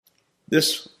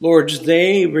This Lord's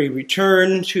Day, we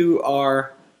return to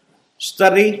our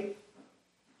study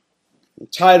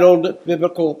entitled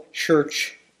Biblical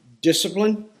Church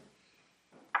Discipline.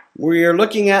 We are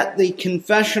looking at the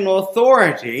confessional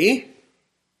authority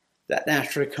that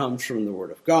naturally comes from the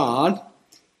Word of God,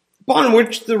 upon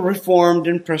which the Reformed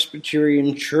and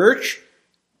Presbyterian Church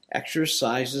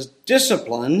exercises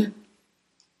discipline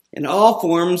in all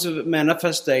forms of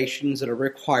manifestations that are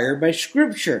required by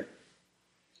Scripture.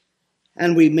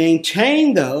 And we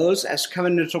maintain those as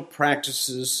covenantal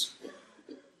practices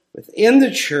within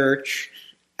the church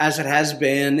as it has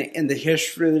been in the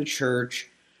history of the church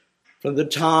from the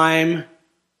time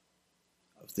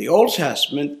of the Old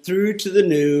Testament through to the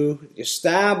New, the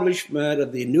establishment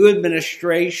of the new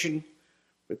administration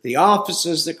with the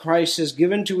offices that Christ has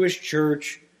given to his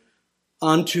church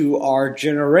unto our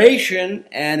generation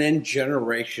and in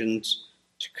generations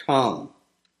to come.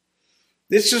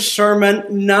 This is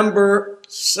sermon number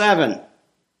 7.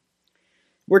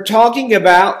 We're talking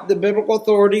about the biblical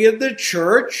authority of the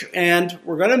church, and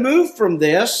we're going to move from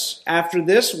this after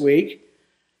this week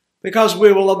because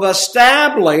we will have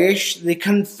established the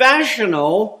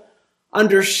confessional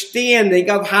understanding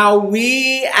of how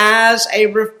we as a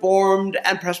Reformed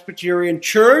and Presbyterian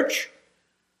church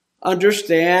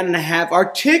understand and have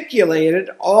articulated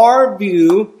our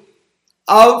view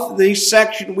of the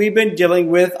section we've been dealing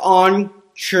with on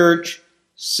church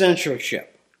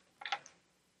censorship.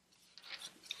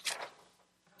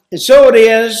 And so it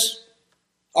is,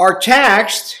 our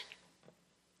text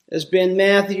has been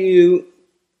Matthew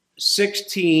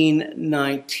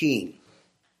 16:19.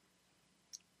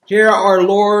 Here our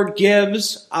Lord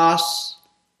gives us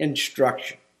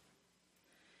instruction.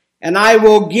 And I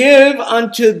will give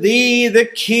unto thee the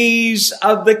keys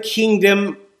of the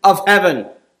kingdom of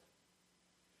heaven.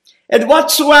 And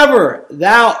whatsoever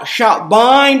thou shalt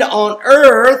bind on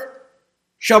earth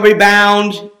shall be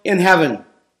bound in heaven.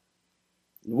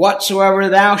 And whatsoever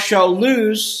thou shalt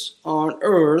loose on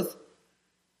earth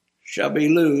shall be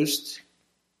loosed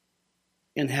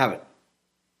in heaven.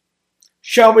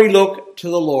 Shall we look to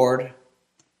the Lord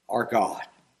our God?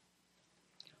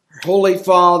 Holy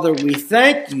Father, we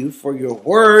thank you for your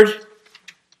word.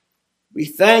 We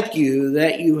thank you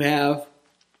that you have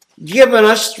given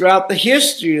us throughout the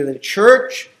history of the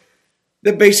church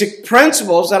the basic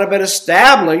principles that have been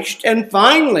established. And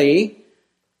finally,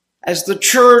 as the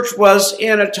church was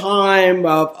in a time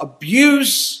of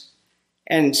abuse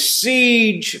and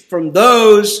siege from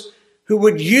those who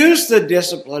would use the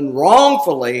discipline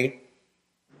wrongfully,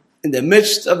 in the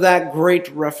midst of that great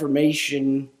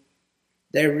Reformation,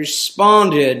 they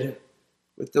responded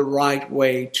with the right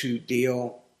way to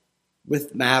deal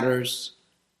with matters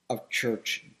of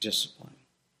church discipline.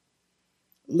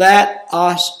 Let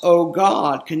us, O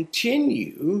God,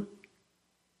 continue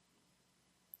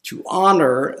to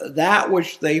honor that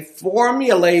which they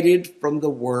formulated from the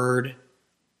word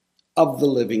of the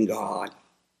living God.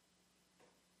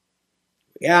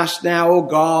 We ask now, O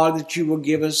God, that you will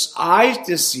give us eyes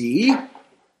to see,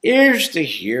 ears to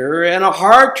hear, and a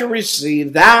heart to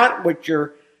receive that which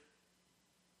your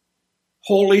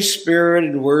Holy Spirit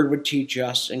and Word would teach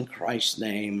us. In Christ's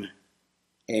name,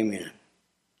 amen.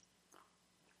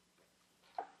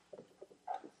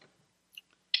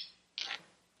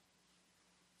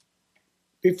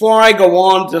 Before I go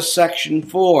on to section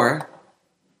 4,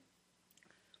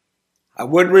 I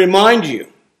would remind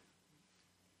you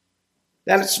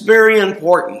that it's very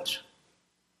important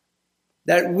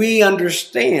that we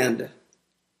understand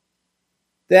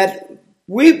that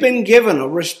we've been given a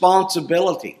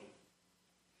responsibility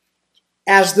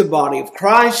as the body of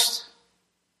Christ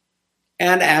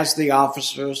and as the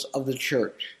officers of the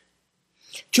church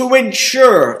to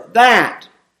ensure that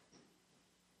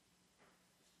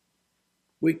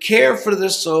we care for the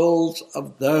souls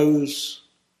of those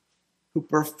who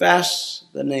profess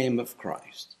the name of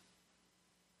Christ.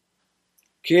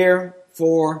 Care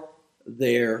for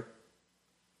their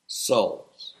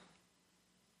souls.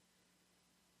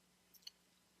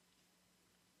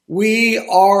 We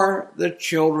are the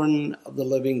children of the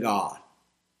living God.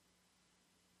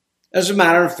 As a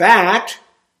matter of fact,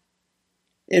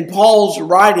 in Paul's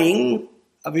writing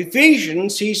of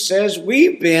Ephesians, he says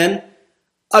we've been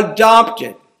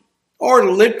adopted, or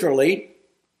literally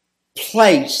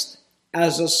placed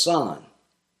as a son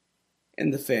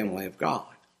in the family of God.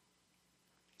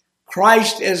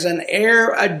 Christ is an heir,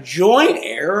 a joint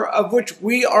heir, of which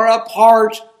we are a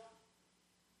part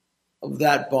of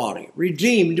that body,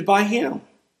 redeemed by him,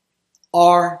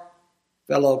 our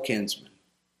fellow kinsman.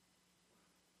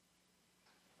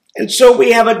 And so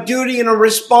we have a duty and a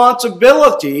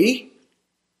responsibility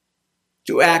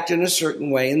to act in a certain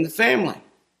way in the family.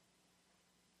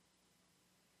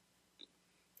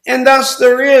 And thus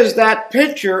there is that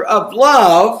picture of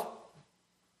love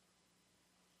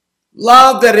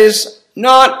that is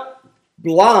not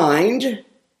blind,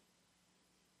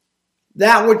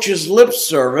 that which is lip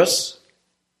service.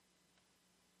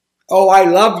 Oh, I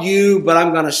love you, but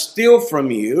I'm going to steal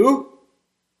from you.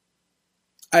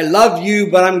 I love you,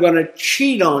 but I'm going to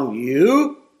cheat on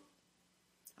you.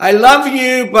 I love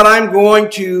you, but I'm going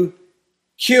to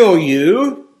kill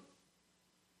you.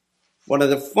 One of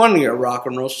the funnier rock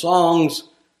and roll songs.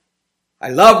 I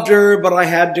loved her, but I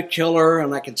had to kill her,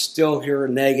 and I can still hear her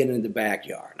nagging in the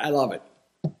backyard. I love it.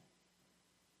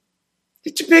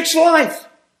 It depicts life.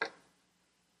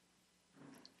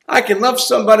 I can love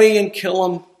somebody and kill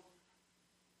them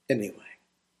anyway.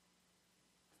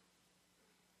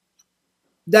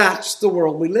 That's the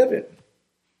world we live in.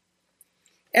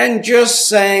 And just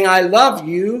saying, I love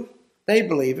you, they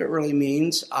believe it really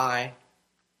means I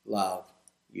love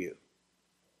you.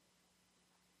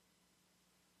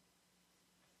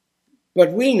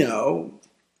 But we know,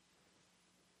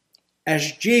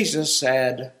 as Jesus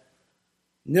said,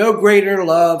 no greater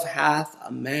love hath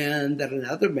a man that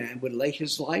another man would lay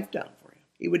his life down for him.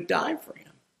 He would die for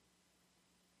him.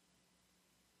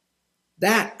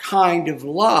 That kind of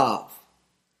love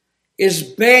is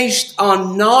based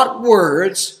on not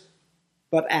words,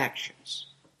 but actions.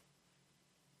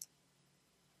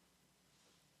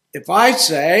 If I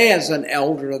say, as an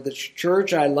elder of the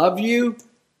church, I love you,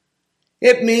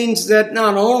 it means that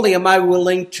not only am I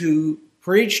willing to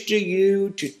preach to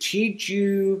you, to teach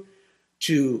you,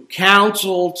 to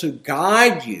counsel, to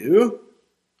guide you,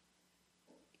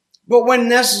 but when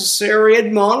necessary,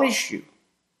 admonish you,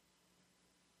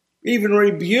 even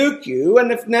rebuke you,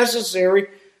 and if necessary,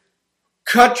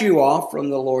 cut you off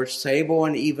from the Lord's table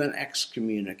and even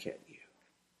excommunicate you. You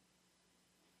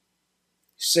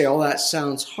say, oh, that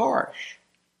sounds harsh.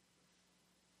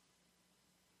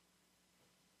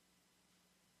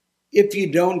 If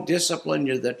you don't discipline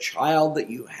the child that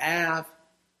you have,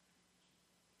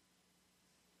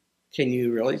 can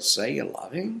you really say you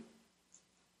love him?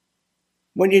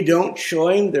 When you don't show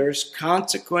him there's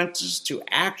consequences to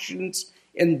actions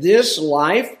in this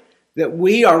life that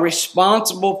we are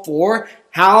responsible for,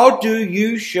 how do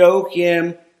you show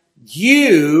him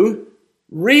you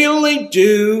really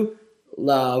do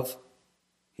love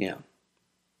him?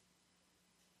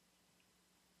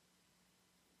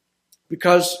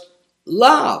 Because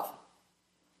love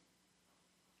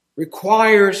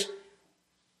requires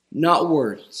not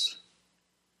words,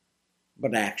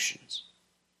 but actions.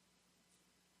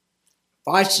 If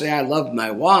I say I love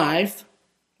my wife,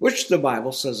 which the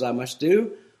Bible says I must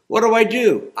do, what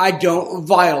do? I don't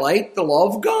violate the law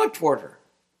of God toward her.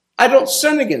 I don't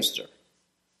sin against her.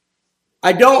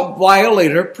 I don't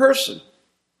violate her person.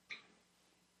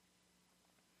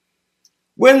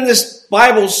 When this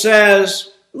Bible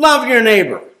says, love your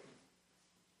neighbor,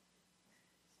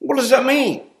 what does that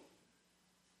mean?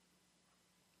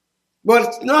 Well,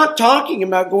 it's not talking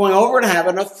about going over and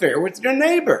having an affair with your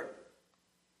neighbor.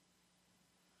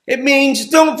 It means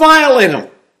don't violate them.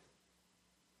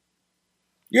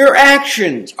 Your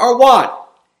actions are what?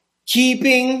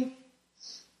 Keeping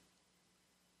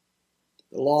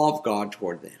the law of God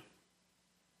toward them.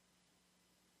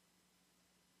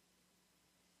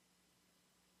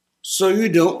 So you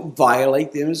don't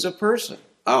violate them as a person.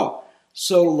 Oh,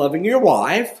 so loving your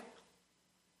wife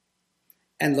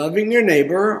and loving your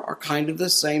neighbor are kind of the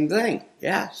same thing.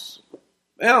 Yes.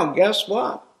 Well, guess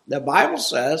what? The Bible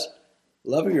says,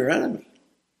 love your enemy.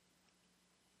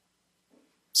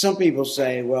 Some people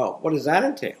say, well, what does that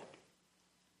entail?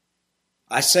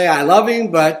 I say I love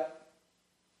him, but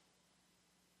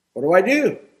what do I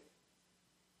do?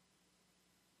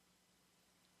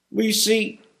 Well, you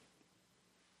see,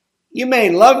 you may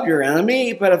love your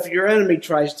enemy, but if your enemy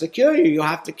tries to kill you, you'll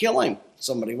have to kill him.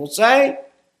 Somebody will say,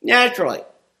 naturally.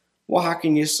 Well, how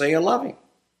can you say you love him?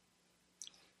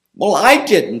 Well, I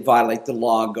didn't violate the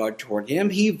law of God toward him.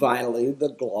 He violated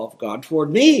the law of God toward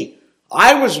me.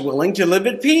 I was willing to live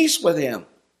at peace with him.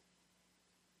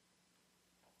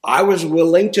 I was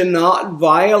willing to not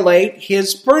violate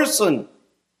his person.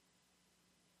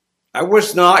 I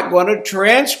was not going to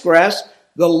transgress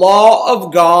the law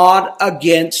of God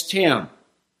against him.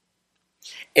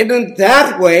 And in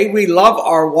that way, we love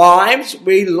our wives,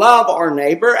 we love our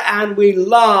neighbor, and we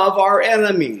love our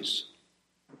enemies.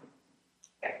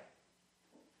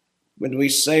 When we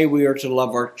say we are to love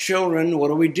our children,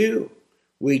 what do?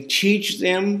 We teach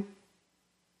them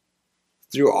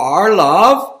through our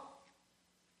love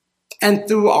and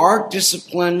through our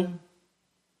discipline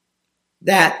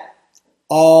that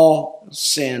all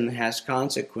sin has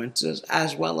consequences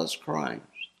as well as crimes.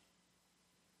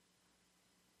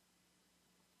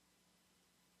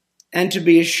 And to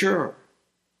be sure,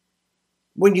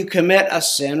 when you commit a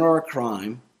sin or a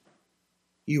crime,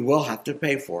 you will have to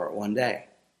pay for it one day.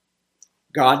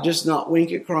 God does not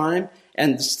wink at crime,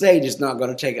 and the state is not going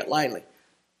to take it lightly.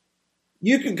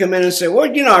 You can come in and say, well,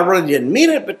 I really didn't mean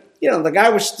it, but, the guy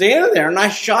was standing there and I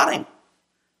shot him.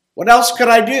 What else could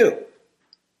I do?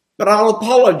 But I'll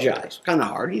apologize. Kind of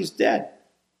hard. He's dead.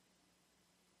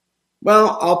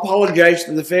 Well, I'll apologize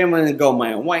to the family and go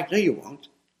my own way. No, you won't.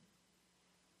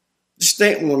 The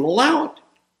state won't allow it.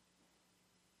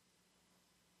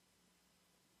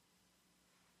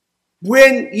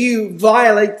 When you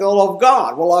violate the law of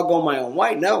God, well, I'll go my own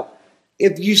way. No.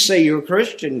 If you say you're a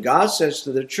Christian, God says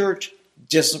to the church,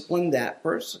 discipline that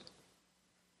person.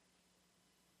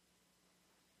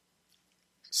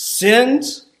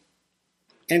 Sins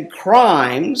and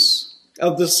crimes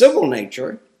of the civil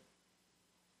nature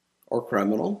or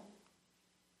criminal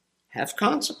have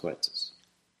consequences.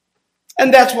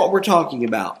 And that's what we're talking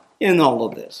about in all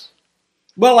of this.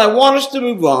 Well, I want us to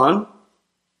move on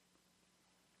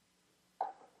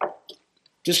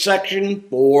to section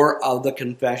 4 of the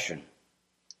confession.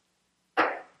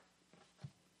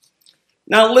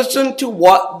 Now listen to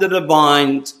what the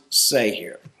divines say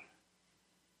here.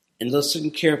 And listen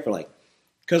carefully.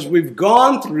 Because we've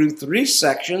gone through 3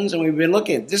 sections and we've been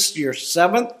looking at this is your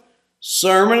 7th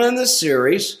sermon in the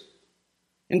series.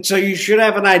 And so you should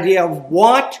have an idea of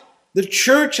what the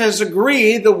church has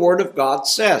agreed the Word of God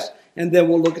says. And then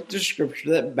we'll look at the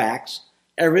scripture that backs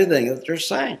everything that they're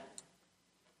saying.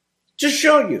 To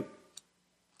show you,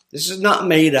 this is not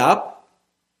made up.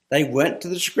 They went to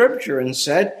the scripture and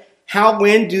said,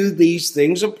 when do these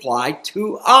things apply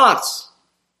to us?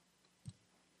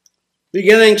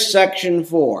 Beginning section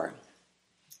 4.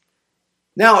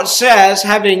 Now it says,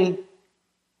 having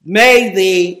made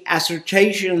the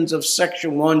assertions of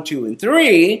section 1, 2, and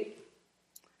 3,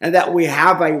 and that we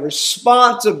have a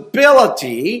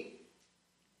responsibility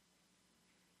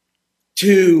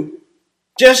to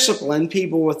discipline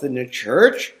people within the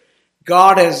church.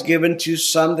 God has given to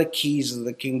some the keys of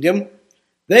the kingdom.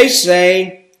 They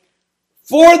say,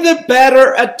 for the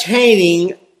better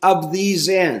attaining of these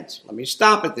ends. Let me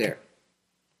stop it there.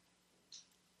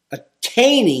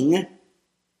 Attaining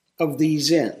of these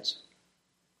ends.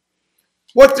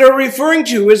 What they're referring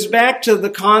to is back to the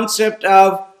concept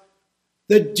of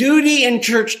the duty in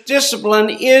church discipline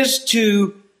is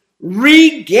to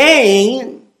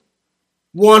regain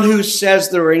one who says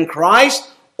they're in Christ,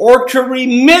 or to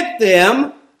remit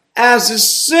them as a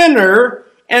sinner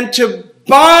and to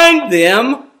bind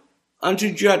them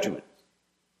unto judgment.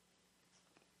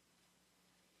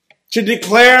 To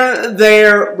declare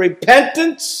their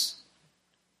repentance,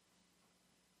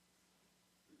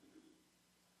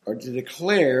 or to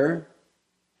declare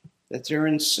that they're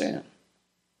in sin.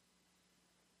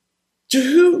 To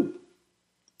who?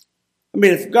 I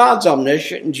mean, if God's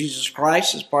omniscient and Jesus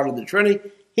Christ is part of the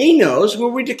Trinity, He knows who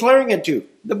are we declaring it to?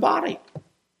 The body.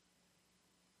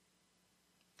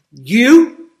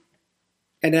 You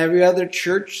and every other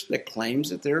church that claims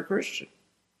that they're a Christian.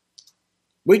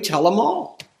 We tell them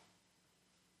all.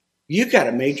 You got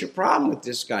a major problem with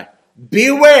this guy.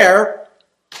 Beware.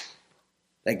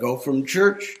 They go from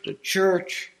church to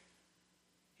church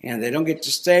and they don't get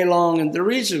to stay long. And the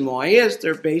reason why is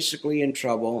they're basically in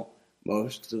trouble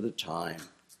most of the time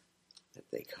that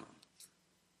they come.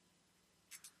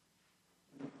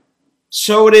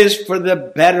 So it is for the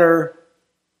better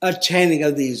attaining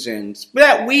of these ends.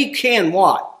 That we can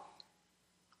what?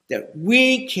 That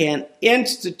we can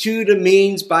institute a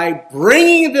means by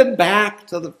bringing them back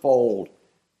to the fold.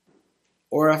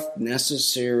 Or if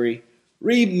necessary,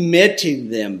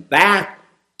 remitting them back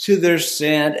to their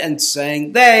sin and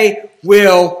saying they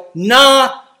will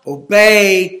not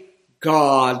obey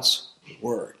God's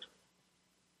word.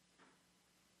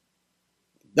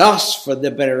 Thus, for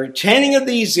the better attaining of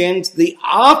these ends, the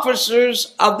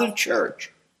officers of the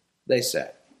church, they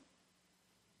said.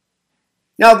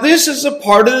 Now, this is a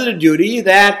part of the duty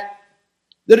that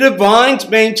the divines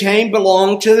maintain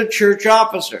belong to the church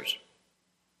officers.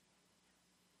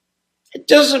 It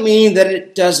doesn't mean that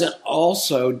it doesn't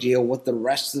also deal with the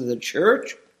rest of the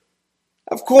church.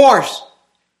 Of course,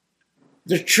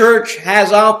 the church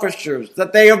has officers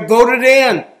that they have voted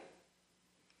in,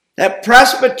 that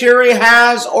presbytery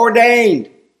has ordained.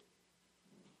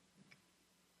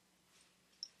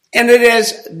 And it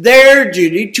is their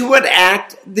duty to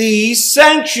enact these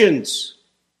sanctions.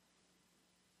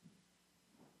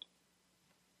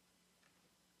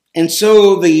 And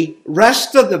so the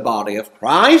rest of the body of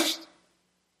Christ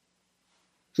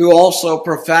who also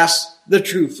profess the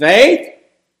true faith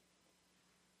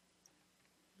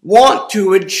want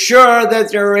to ensure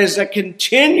that there is a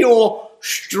continual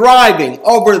striving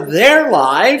over their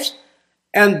lives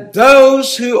and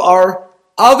those who are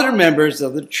other members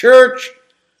of the church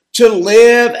to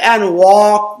live and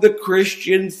walk the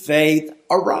Christian faith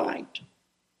aright.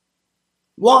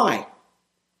 Why?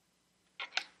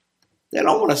 They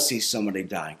don't want to see somebody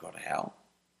die and go to hell.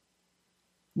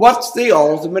 What's the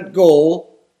ultimate goal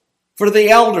for the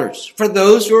elders, for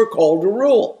those who are called to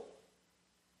rule?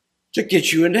 To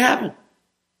get you into heaven.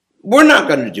 We're not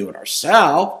going to do it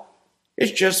ourselves.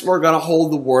 It's just we're going to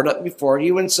hold the word up before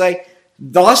you and say,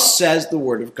 thus says the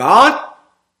word of God,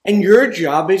 and your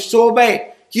job is to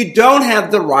obey. You don't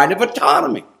have the right of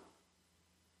autonomy.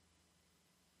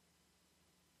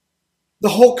 The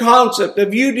whole concept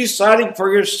of you deciding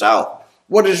for yourself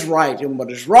what is right and what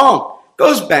is wrong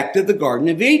goes back to the Garden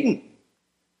of Eden.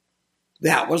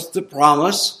 That was the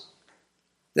promise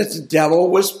that the devil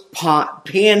was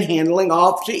panhandling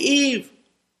off to Eve.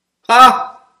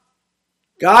 God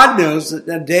knows that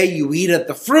the day you eat at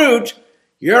the fruit,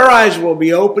 your eyes will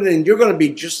be open and you're going to be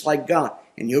just like God.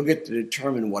 And you'll get to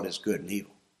determine what is good and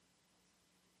evil.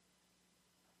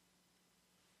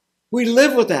 We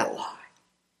live with that lie.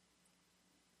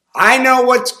 I know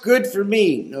what's good for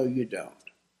me. No, you don't.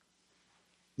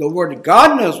 The Word of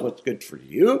God knows what's good for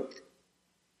you.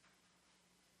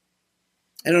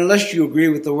 And unless you agree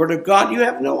with the Word of God, you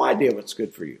have no idea what's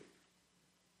good for you.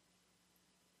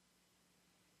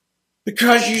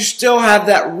 Because you still have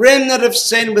that remnant of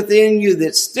sin within you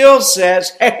that still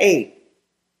says, hey,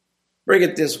 bring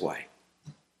it this way.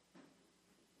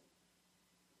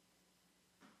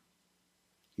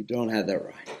 You don't have that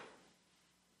right.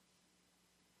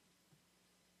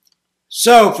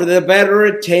 So, for the better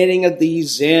attaining of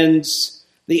these ends,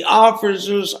 the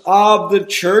officers of the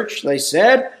church, they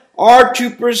said, are to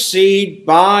proceed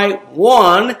by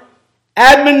one,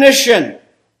 admonition.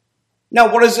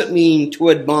 Now, what does it mean to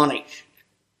admonish?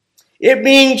 It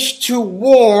means to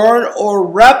warn or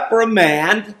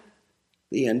reprimand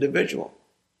the individual.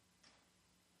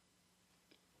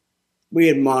 We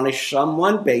admonish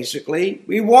someone, basically,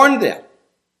 we warn them.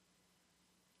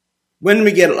 When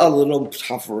we get a little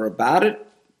tougher about it,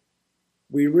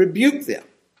 we rebuke them.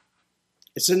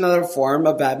 It's another form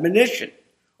of admonition,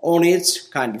 only it's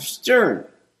kind of stern.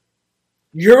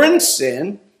 You're in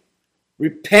sin,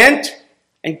 repent,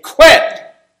 and quit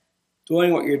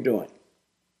doing what you're doing.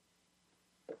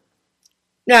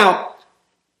 Now,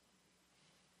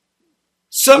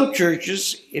 some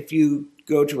churches, if you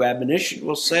go to admonition,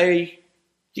 will say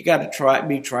you got to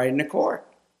be tried in a court.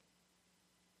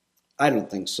 I don't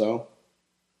think so.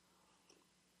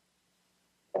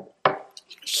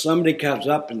 Somebody comes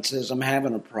up and says, I'm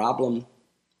having a problem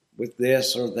with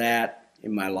this or that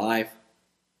in my life.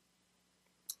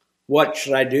 What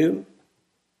should I do?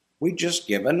 We just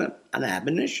give an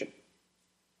admonition.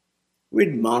 We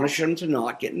admonish them to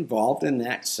not get involved in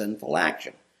that sinful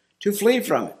action, to flee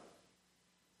from it.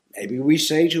 Maybe we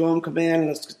say to them, come in,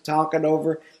 let's talk it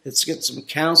over, let's get some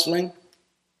counseling.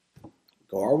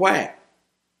 Go our way.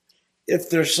 If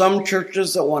there's some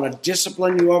churches that want to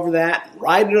discipline you over that,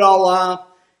 write it all off,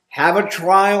 have a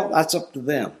trial, that's up to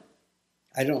them.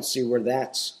 I don't see where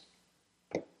that's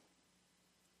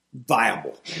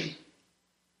viable.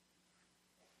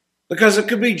 Because it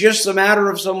could be just a matter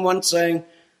of someone saying,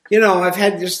 I've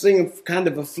had this thing kind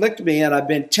of afflict me and I've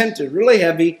been tempted really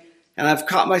heavy and I've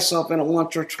caught myself in it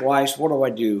once or twice. What do I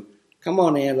do? Come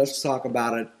on in, let's talk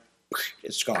about it.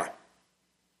 It's gone.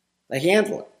 They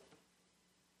handle it.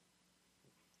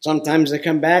 Sometimes they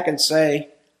come back and say,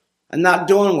 I'm not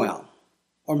doing well.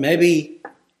 Or maybe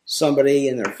somebody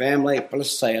in their family,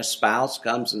 let's say a spouse,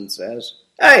 comes and says,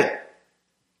 hey,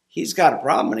 he's got a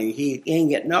problem and he ain't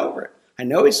getting over it. I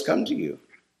know he's come to you.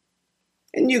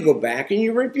 And you go back and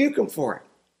you rebuke him for it.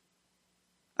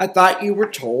 I thought you were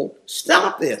told,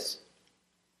 stop this.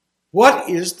 What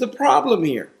is the problem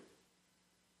here?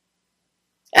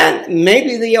 And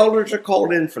maybe the elders are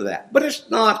called in for that. But it's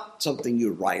not something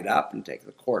you write up and take to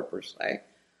the court per se.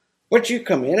 But you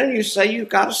come in and you say, you've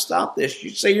got to stop this.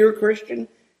 You say you're a Christian,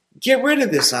 get rid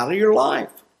of this out of your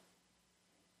life.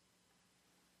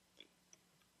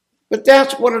 But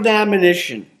that's what an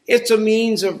admonition. It's a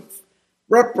means of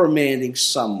reprimanding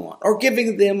someone or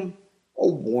giving them a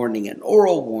warning, an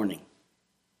oral warning.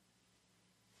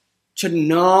 To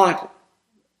not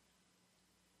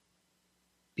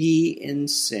be in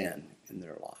sin in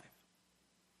their life.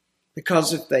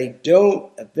 Because if they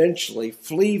don't eventually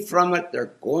flee from it,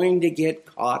 they're going to get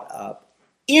caught up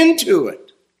into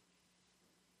it.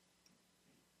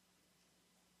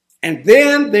 And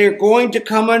then they're going to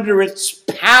come under its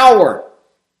power.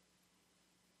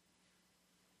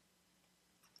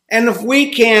 And if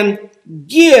we can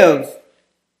give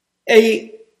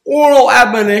a oral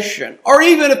admonition, or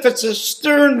even if it's a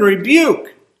stern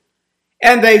rebuke,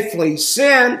 and they flee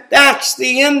sin, that's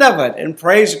the end of it. And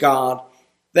praise God,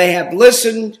 they have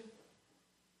listened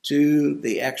to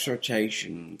the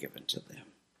exhortation given to them.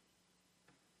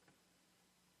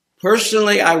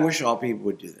 Personally, I wish all people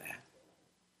would do that.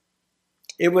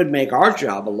 It would make our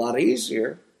job a lot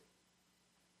easier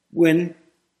when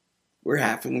we're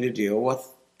having to deal with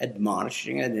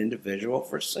admonishing an individual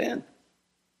for sin.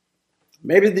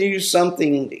 Maybe there's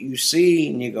something that you see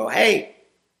and you go, hey,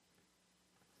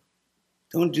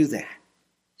 don't do that.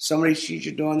 Somebody sees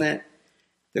you doing that,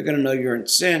 they're going to know you're in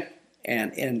sin.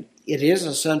 And it is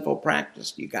a sinful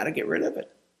practice. You got to get rid of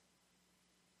it.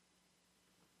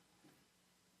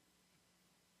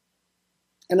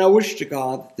 And I wish to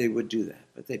God that they would do that,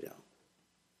 but they don't.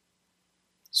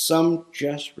 Some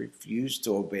just refuse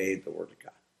to obey the Word of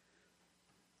God.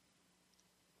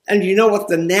 And you know what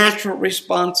the natural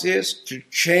response is? To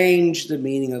change the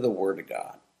meaning of the Word of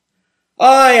God.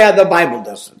 Oh yeah, the Bible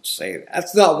doesn't say that.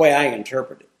 That's not the way I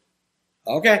interpret it.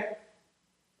 Okay.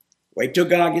 Wait till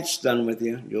God gets done with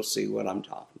you. You'll see what I'm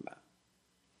talking about.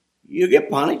 You get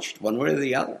punished one way or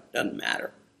the other. Doesn't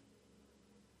matter.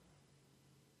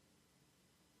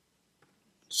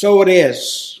 So it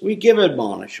is. We give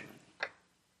admonishment.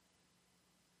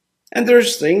 And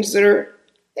there's things that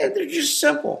they're just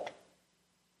simple.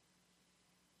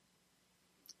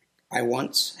 I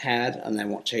once had, and I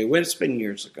won't tell you when, it's been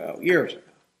years ago.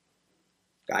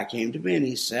 Guy came to me and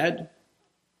he said,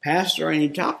 Pastor, I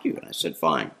need to talk to you. And I said,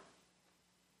 fine.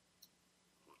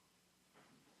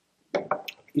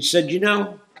 He said,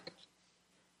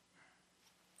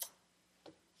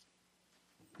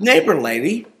 neighbor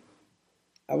lady,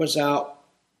 I was out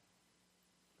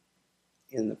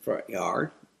in the front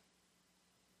yard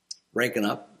raking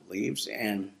up leaves,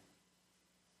 and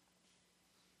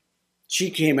she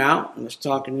came out and was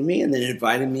talking to me and then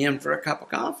invited me in for a cup of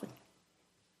coffee.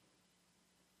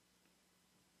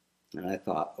 And I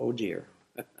thought, oh dear,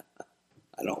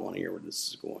 I don't want to hear where this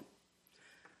is going.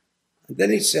 And then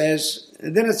he says,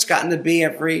 and then it's gotten to be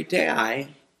every day I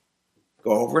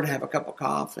go over and have a cup of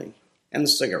coffee and a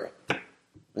cigarette.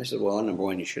 I said, well, number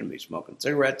one, you shouldn't be smoking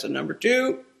cigarettes. And number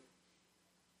two,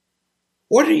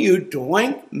 what are you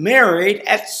doing married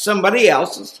at somebody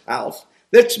else's house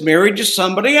that's married to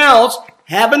somebody else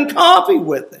having coffee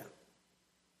with them?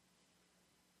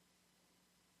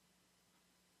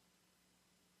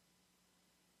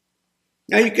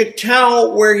 Now you could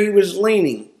tell where he was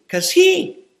leaning because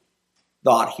he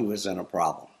thought he was in a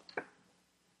problem.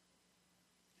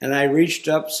 And I reached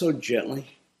up so gently,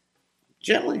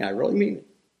 I really mean it.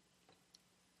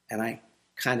 And I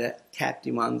kind of tapped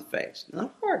him on the face,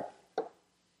 not hard.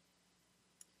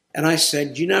 And I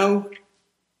said,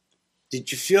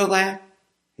 did you feel that?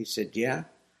 He said, yeah.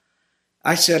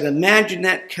 I said, imagine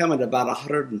that coming about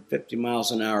 150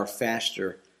 miles an hour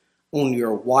faster, only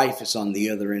your wife is on the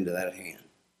other end of that hand.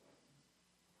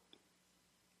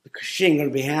 Because she ain't going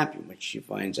to be happy when she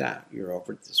finds out you're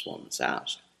over at this woman's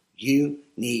house. You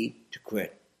need to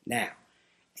quit now.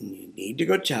 And you need to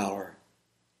go tell her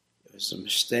it was a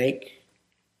mistake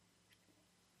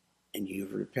and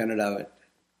you've repented of it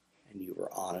and you were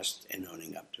honest in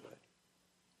owning up to it.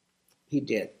 He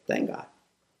did. Thank God.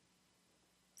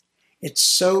 It's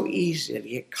so easy to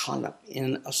get caught up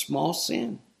in a small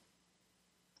sin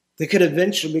that could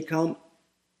eventually become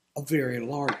a very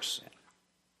large sin.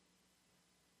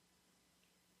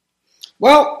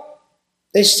 Well,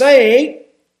 they say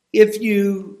if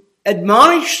you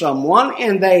admonish someone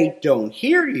and they don't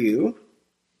hear you,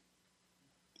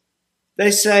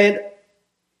 they said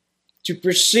to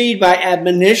proceed by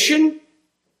admonition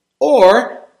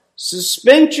or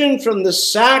suspension from the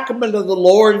sacrament of the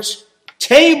Lord's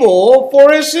table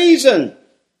for a season.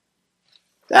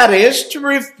 That is, to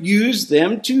refuse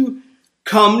them to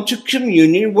come to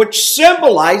communion, which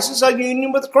symbolizes a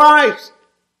union with Christ.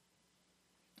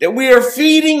 That we are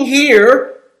feeding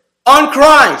here on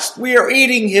Christ. We are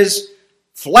eating his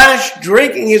flesh,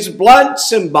 drinking his blood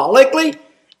symbolically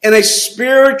in a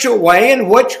spiritual way in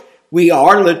which we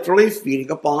are literally feeding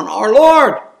upon our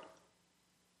Lord.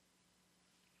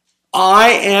 I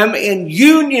am in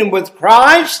union with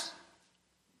Christ,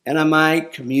 and am I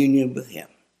communion with him.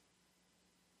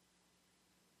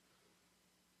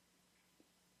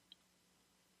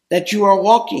 That you are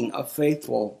walking a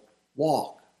faithful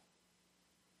walk.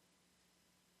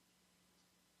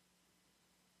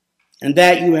 And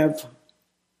that you have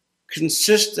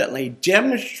consistently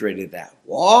demonstrated that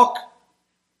walk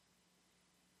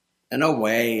in a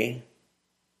way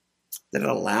that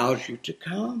allows you to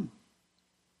come.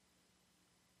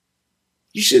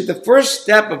 You see, the first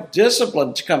step of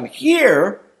discipline to come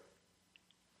here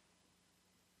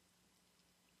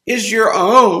is your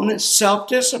own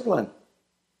self-discipline.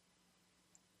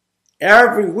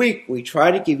 Every week we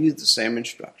try to give you the same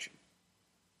instruction.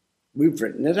 We've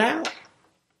written it out.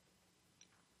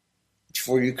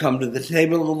 Before you come to the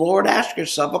table of the Lord, ask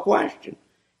yourself a question.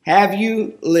 Have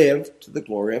you lived to the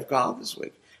glory of God this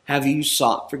week? Have you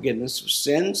sought forgiveness of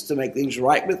sins to make things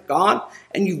right with God?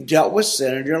 And you've dealt with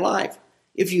sin in your life?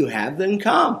 If you have, then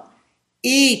come.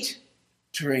 Eat,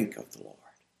 drink of the Lord.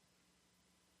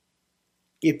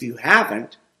 If you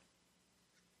haven't,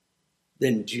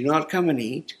 then do not come and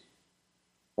eat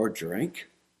or drink,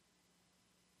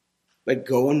 but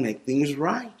go and make things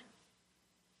right.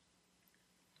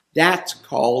 That's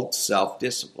called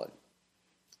self-discipline.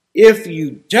 If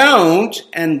you don't,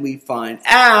 and we find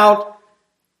out,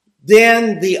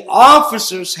 then the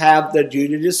officers have the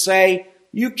duty to say,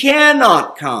 you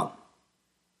cannot come.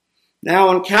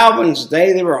 Now, in Calvin's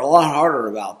day, they were a lot harder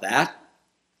about that.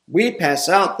 We pass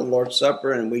out the Lord's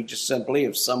Supper, and we just simply,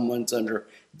 if someone's under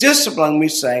discipline, we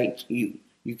say,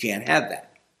 you can't have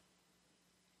that.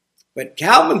 But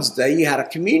Calvin's day, you had a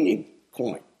communion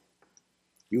coin.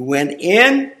 You went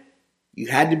in, you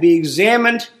had to be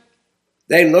examined.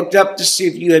 They looked up to see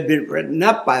if you had been written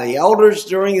up by the elders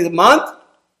during the month.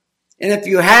 And if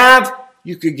you have,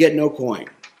 you could get no coin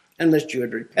unless you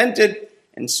had repented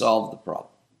and solved the problem.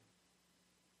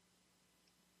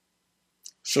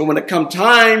 So when it come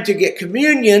time to get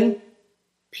communion,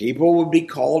 people would be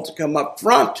called to come up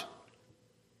front.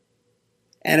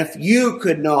 And if you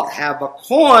could not have a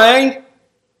coin,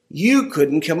 you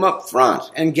couldn't come up front.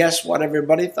 And guess what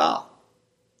everybody thought?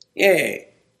 Yay,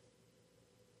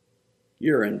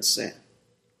 you're in sin.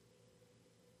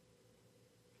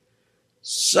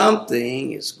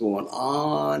 Something is going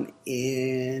on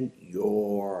in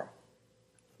your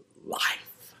life.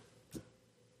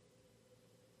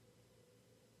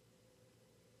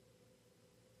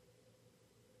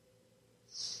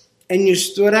 And you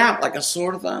stood out like a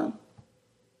sore thumb.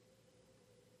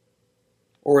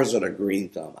 Or is it a green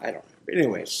thumb? I don't know. But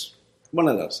anyways, one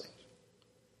of those things.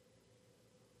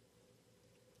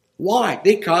 Why?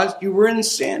 Because you were in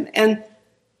sin. And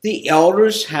the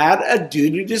elders had a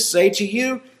duty to say to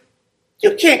you,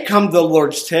 you can't come to the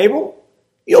Lord's table.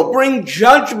 You'll bring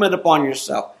judgment upon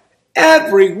yourself.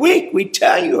 Every week we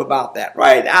tell you about that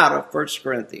right out of 1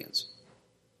 Corinthians.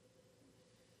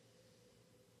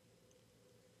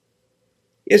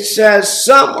 It says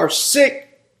some are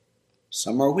sick,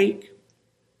 some are weak,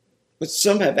 but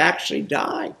some have actually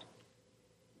died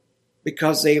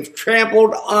because they have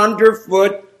trampled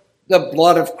underfoot the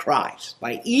blood of Christ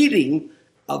by eating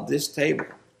of this table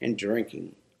and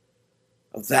drinking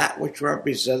of that which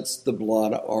represents the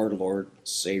blood of our Lord and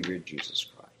Savior Jesus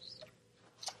Christ.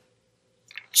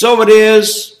 So it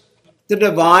is, the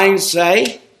divines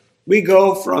say, we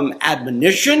go from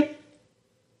admonition,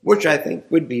 which I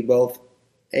think would be both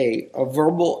a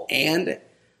verbal and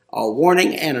a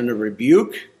warning and a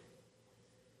rebuke.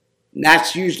 And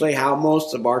that's usually how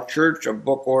most of our church or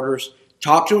book orders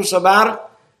talk to us about it.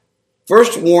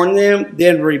 First warn them,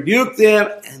 then rebuke them,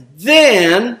 and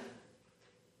then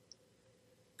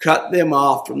cut them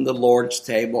off from the Lord's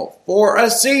table for a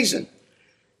season.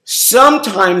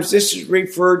 Sometimes this is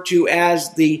referred to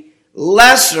as the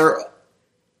lesser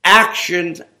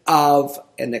action of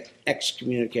an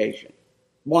excommunication.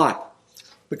 Why?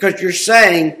 Because you're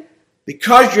saying,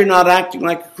 because you're not acting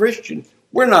like a Christian,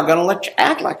 we're not going to let you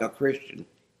act like a Christian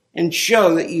and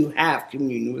show that you have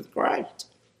communion with Christ.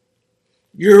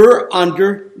 You're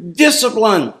under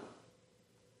discipline.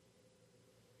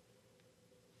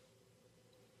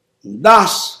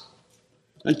 Thus,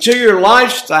 until your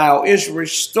lifestyle is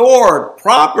restored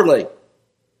properly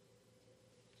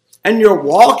and you're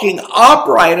walking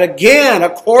upright again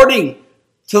according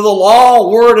to the law,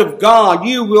 word of God,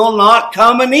 you will not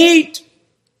come and eat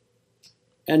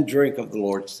and drink of the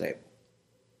Lord's table.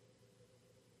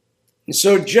 And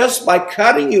so just by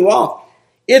cutting you off,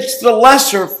 it's the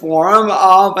lesser form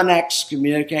of an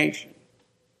excommunication.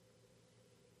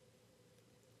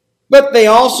 But they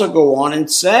also go on and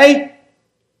say,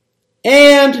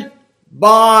 and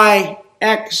by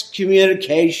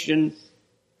excommunication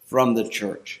from the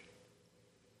church.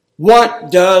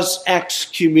 What does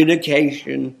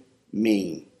excommunication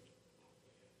mean?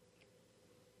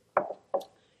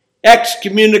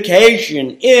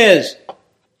 Excommunication is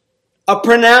a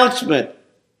pronouncement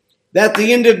that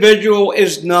the individual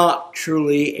is not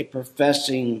truly a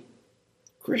professing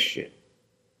Christian.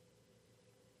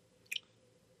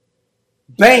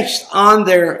 based on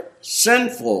their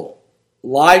sinful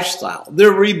lifestyle,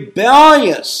 their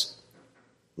rebellious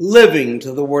living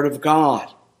to the Word of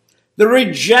God, the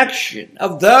rejection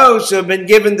of those who have been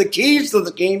given the keys to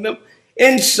the kingdom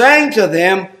in saying to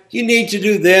them, you need to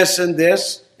do this, and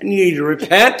you need to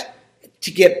repent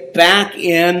to get back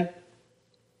in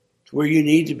to where you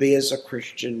need to be as a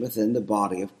Christian within the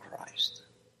body of Christ.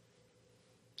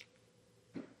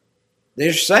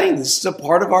 They're saying this is a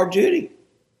part of our duty.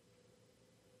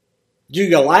 Do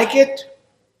you like it?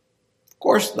 Of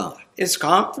course not. It's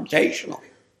confrontational.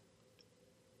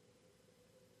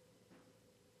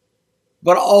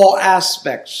 But all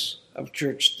aspects of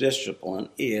church discipline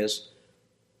is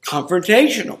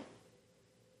confrontational.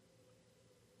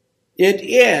 It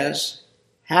is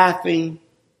having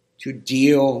to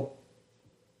deal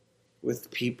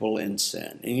with people in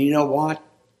sin. And you know what?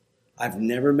 I've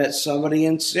never met somebody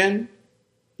in sin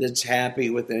that's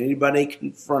happy with anybody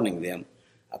confronting them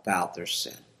about their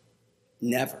sin.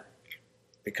 Never.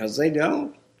 Because they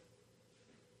don't.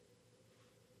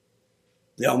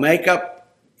 They'll make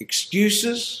up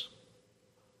excuses.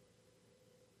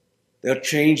 They'll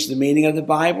change the meaning of the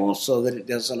Bible so that it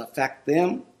doesn't affect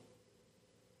them.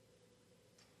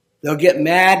 They'll get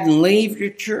mad and leave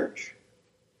your church.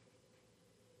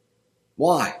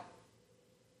 Why?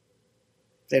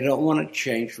 They don't want to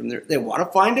change from they want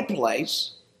to find a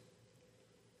place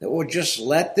that will just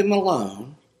let them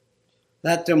alone,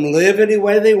 let them live any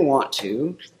way they want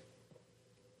to,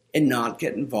 and not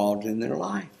get involved in their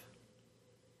life.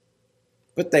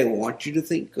 But they want you to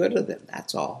think good of them,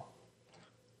 that's all.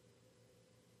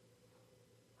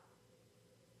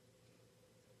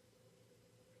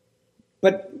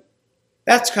 But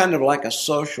that's kind of like a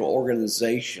social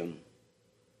organization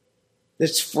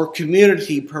that's for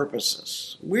community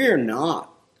purposes. We're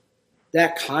not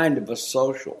that kind of a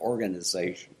social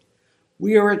organization.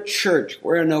 We are a church.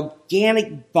 We're an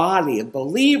organic body of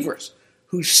believers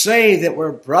who say that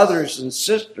we're brothers and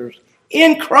sisters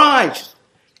in Christ,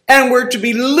 and we're to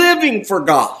be living for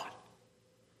God,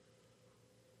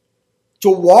 to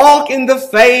walk in the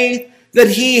faith that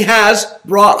He has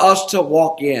brought us to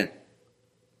walk in.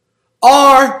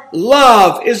 Our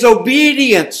love is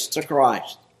obedience to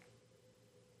Christ.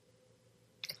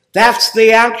 That's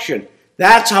the action.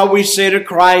 That's how we say to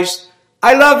Christ,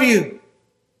 I love you.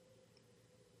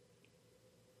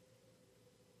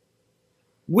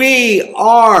 We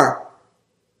are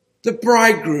the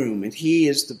bridegroom and He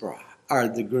is the bride, or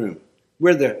the groom.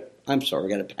 We got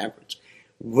it backwards.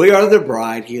 We are the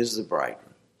bride, He is the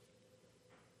bridegroom.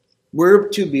 We're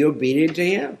to be obedient to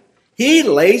Him. He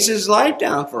lays His life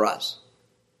down for us.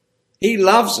 He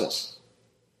loves us.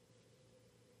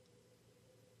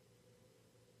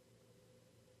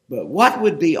 But what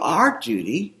would be our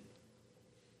duty?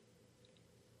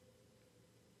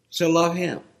 To love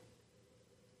Him.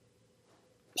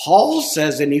 Paul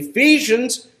says in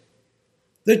Ephesians,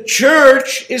 the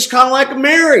church is kind of like a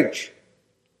marriage.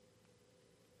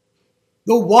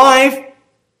 The wife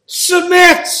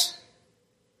submits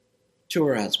to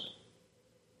her husband.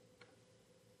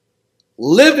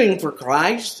 Living for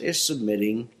Christ is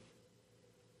submitting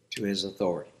to His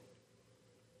authority.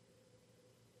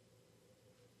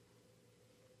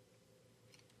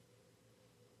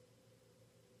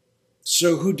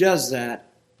 So who does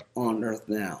that on earth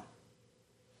now?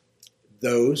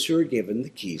 Those who are given the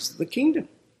keys to the kingdom.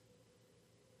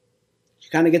 You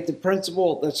kind of get the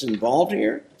principle that's involved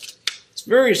here. It's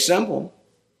very simple.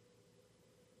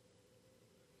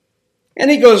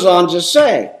 And he goes on to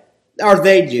say, or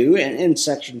they do in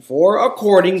section 4,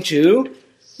 according to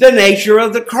the nature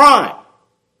of the crime.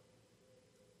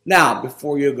 Now,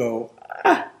 before you go,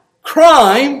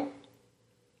 crime,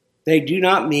 they do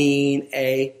not mean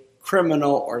a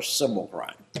criminal or civil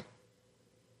crime.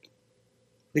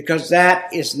 Because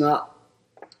that is not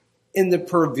in the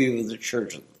purview of the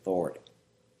church authority.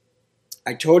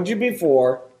 I told you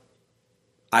before,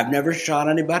 I've never shot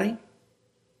anybody.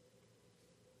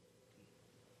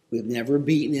 We've never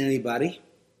beaten anybody.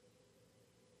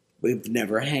 We've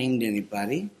never hanged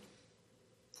anybody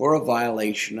for a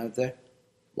violation of the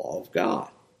law of God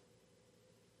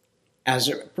as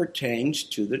it pertains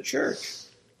to the church.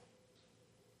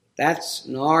 That's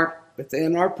not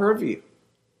within our purview.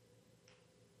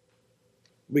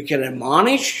 We can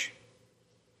admonish,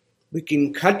 we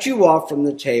can cut you off from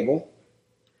the table,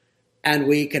 and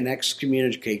we can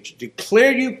excommunicate you,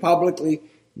 declare you publicly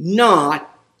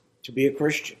not to be a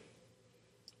Christian.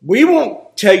 We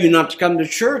won't tell you not to come to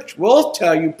church. We'll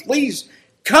tell you, please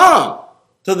come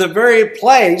to the very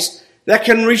place that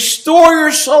can restore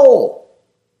your soul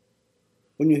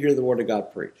when you hear the Word of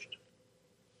God preached.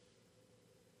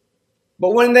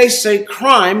 But when they say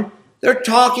crime, they're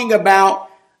talking about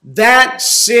that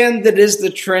sin that is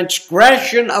the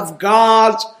transgression of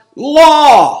God's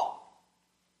law.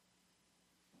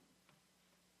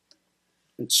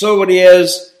 And so it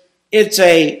is, it's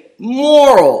a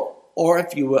moral, or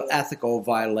if you will, ethical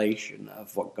violation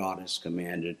of what God has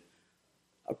commanded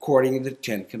according to the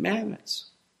Ten Commandments.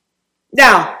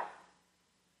 Now,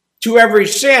 to every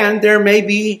sin, there may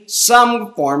be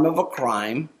some form of a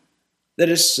crime that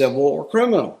is civil or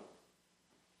criminal.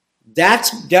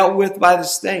 That's dealt with by the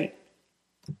state.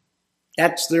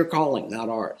 That's their calling, not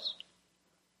ours.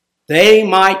 They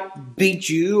might beat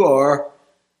you, or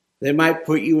they might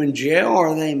put you in jail,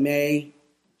 or they may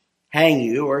hang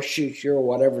you or shoot you, or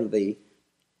whatever the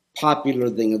popular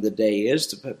thing of the day is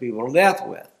to put people to death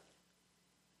with.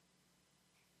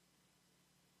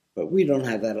 But we don't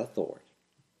have that authority.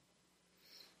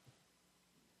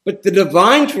 But the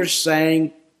divines were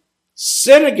saying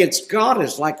sin against God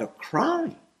is like a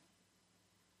crime.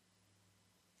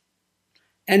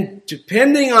 And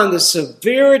depending on the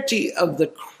severity of the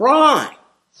crime,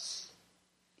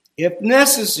 if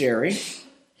necessary,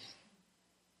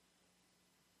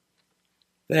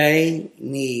 they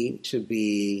need to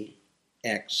be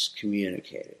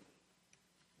excommunicated.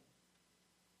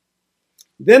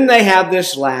 Then they have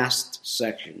this last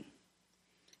section,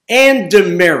 and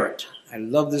demerit. I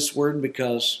love this word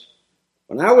because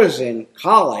when I was in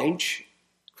college,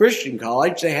 Christian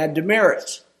college, they had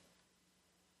demerits.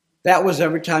 That was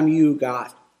every time you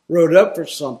got wrote up for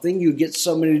something, you get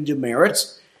so many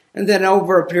demerits. And then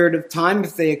over a period of time,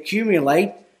 if they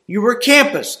accumulate, you were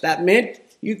campus. That meant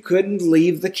you couldn't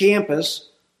leave the campus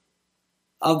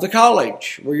of the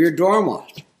college where your dorm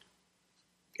was,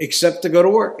 except to go to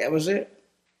work. That was it.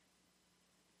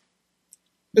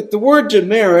 But the word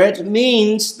demerit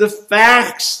means the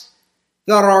facts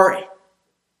that are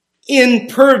in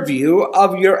purview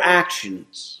of your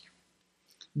actions.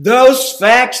 Those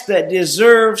facts that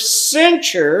deserve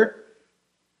censure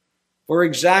for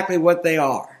exactly what they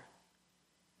are.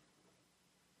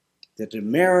 The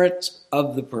demerits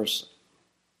of the person.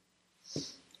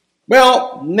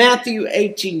 Well, Matthew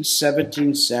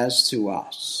 18:17 says to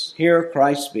us, here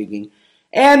Christ speaking,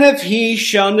 and if he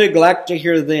shall neglect to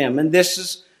hear them, and this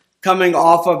is coming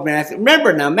off of Matthew.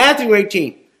 Remember now, Matthew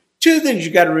 18, two things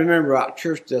you got to remember about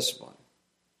church discipline.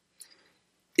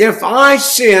 If I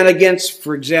sin against,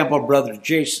 for example, Brother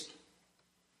Jason,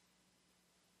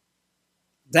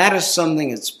 that is something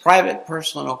that's private,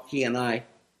 personal. He and I,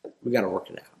 we got to work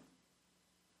it out.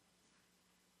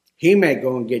 He may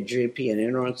go and get JP and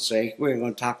enter and say, we're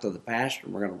going to talk to the pastor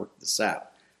and we're going to work this out.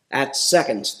 That's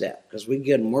second step, because we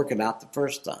didn't work it out the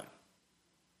first time.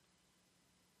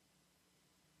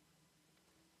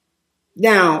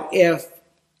 Now, if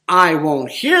I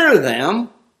won't hear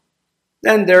them,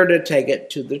 then they're to take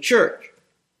it to the church.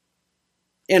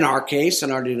 In our case,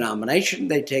 in our denomination,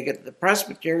 they take it to the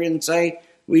presbytery and say,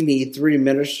 we need 3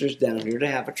 ministers down here to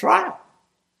have a trial.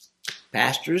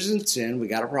 Pastor's in sin, we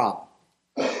got a problem.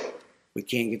 We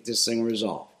can't get this thing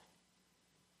resolved.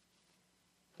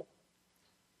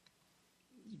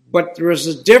 But there is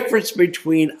a difference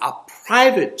between a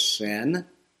private sin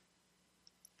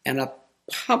and a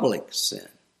public sin.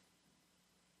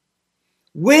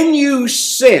 When you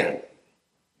sin,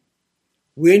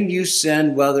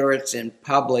 whether it's in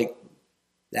public,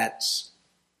 that's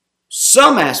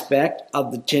some aspect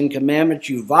of the Ten Commandments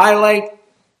you violate.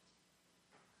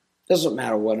 Doesn't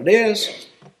matter what it is.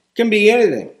 Can be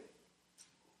anything.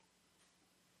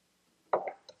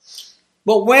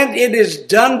 But when it is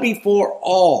done before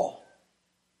all,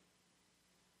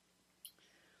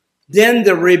 then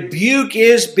the rebuke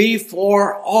is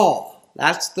before all.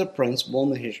 That's the principle in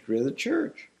the history of the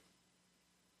church.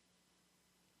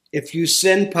 If you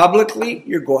sin publicly,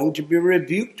 you're going to be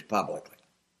rebuked publicly.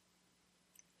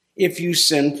 If you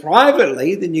sin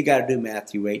privately, then you got to do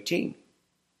Matthew 18.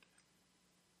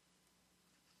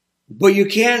 But you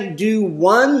can't do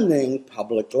one thing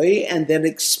publicly and then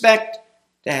expect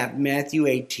to have Matthew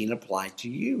 18 apply to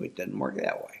you. It doesn't work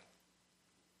that way.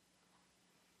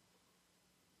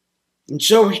 And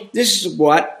so this is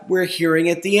what we're hearing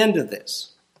at the end of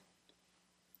this.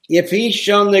 If he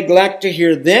shall neglect to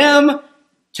hear them,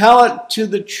 tell it to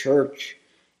the church.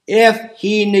 If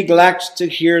he neglects to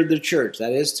hear the church,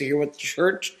 that is, to hear what the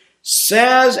church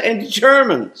says and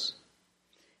determines,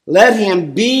 let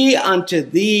him be unto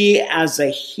thee as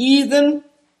a heathen,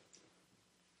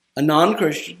 a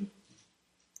non-Christian,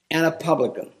 and a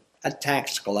publican, a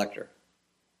tax collector.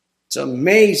 It's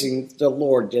amazing the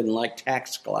Lord didn't like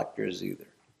tax collectors either.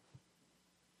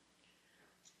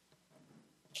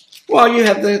 Well, you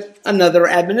have another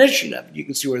admonition of it. You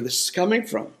can see where this is coming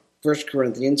from. 1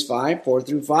 Corinthians 5, 4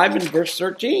 through 5, and verse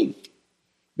 13.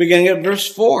 Beginning at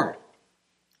verse 4.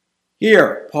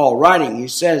 Here, Paul writing, he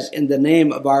says, in the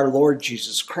name of our Lord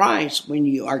Jesus Christ, when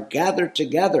you are gathered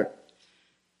together,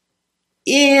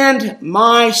 and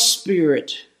my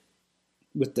spirit,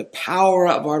 with the power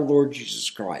of our Lord Jesus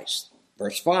Christ.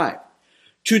 Verse 5.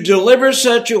 To deliver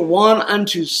such a one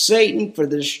unto Satan for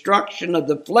the destruction of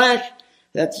the flesh,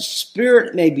 that the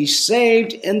spirit may be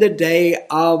saved in the day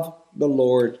of the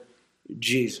Lord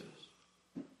Jesus.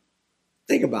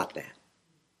 Think about that.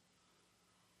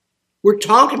 We're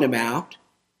talking about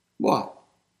what?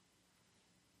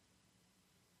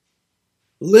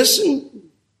 Listen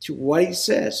to what he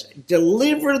says.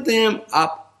 Deliver them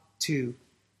up to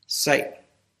Satan.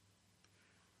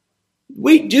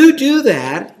 We do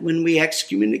that when we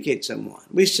excommunicate someone.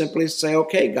 We simply say,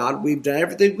 okay, God, we've done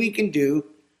everything we can do.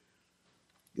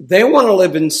 They want to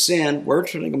live in sin. We're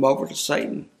turning them over to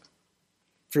Satan.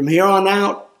 From here on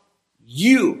out,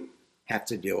 you have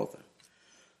to deal with them.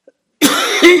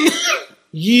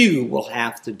 You will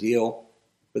have to deal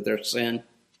with their sin.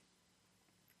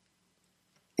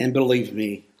 And believe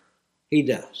me, he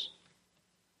does.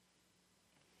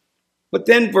 But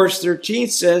then verse 13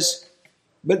 says,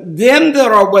 but them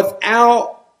that are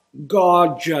without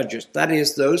God judges. That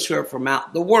is, those who are from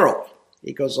out the world.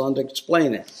 He goes on to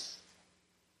explain it.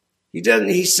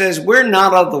 He says, we're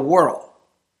not of the world,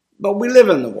 but we live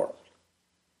in the world.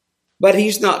 But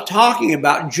he's not talking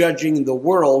about judging the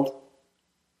world,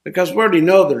 because we already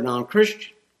know they're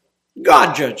non-Christian.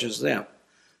 God judges them.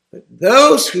 But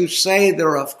those who say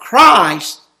they're of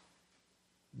Christ,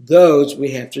 those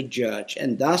we have to judge.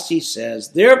 And thus he says,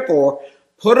 therefore,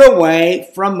 put away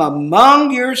from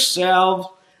among yourselves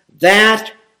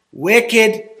that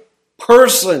wicked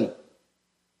person.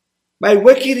 By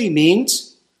wicked, he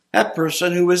means that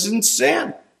person who is in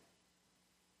sin.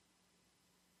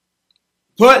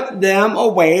 Put them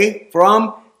away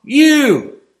from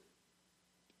you.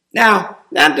 Now,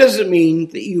 that doesn't mean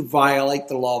that you violate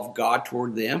the law of God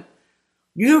toward them.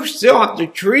 You still have to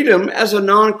treat them as a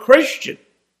non-Christian.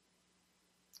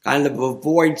 Kind of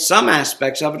avoid some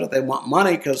aspects of it if they want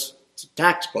money because it's a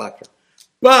tax collector.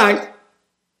 But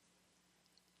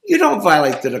you don't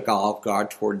violate the law of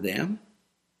God toward them.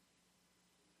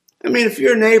 I mean, if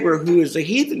your neighbor who is a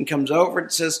heathen comes over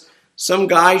and says, some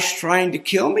guy's trying to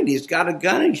kill me and he's got a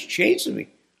gun and he's chasing me,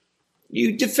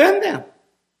 you defend them.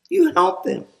 You help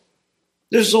them.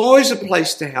 There's always a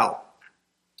place to help.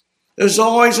 There's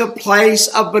always a place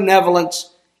of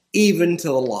benevolence, even to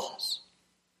the lost.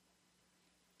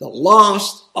 The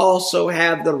lost also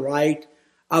have the right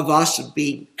of us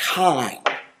being kind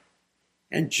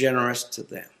and generous to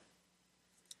them.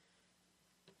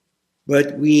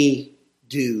 But we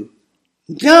do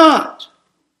not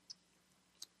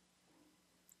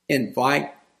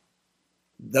invite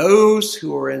those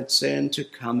who are in sin to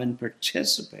come and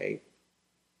participate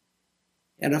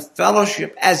in a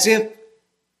fellowship as if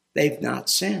they've not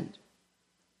sinned.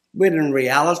 When in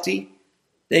reality,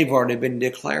 they've already been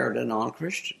declared a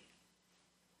non-Christian.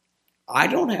 I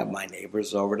don't have my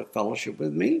neighbors over to fellowship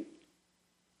with me.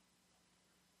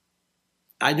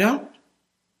 I don't.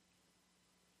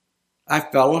 I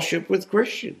fellowship with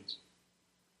Christians.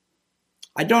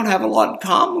 I don't have a lot in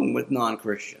common with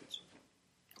non-Christians.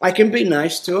 I can be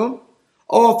nice to them.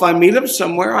 Oh, if I meet them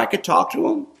somewhere, I could talk to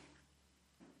them.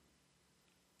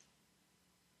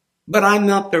 But I'm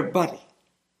not their buddy.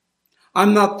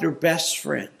 I'm not their best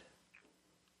friend.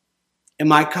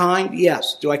 Am I kind?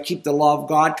 Yes. Do I keep the law of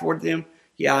God toward them?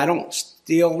 Yeah, I don't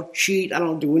steal, cheat. I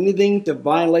don't do anything to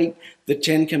violate the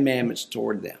 10 Commandments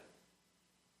toward them.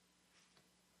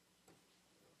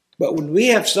 But when we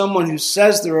have someone who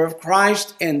says they're of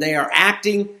Christ and they are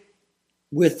acting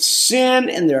with sin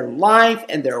in their life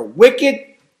and they're wicked,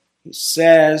 he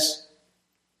says,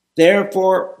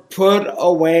 therefore put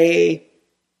away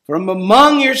from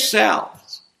among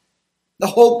yourselves the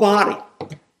whole body.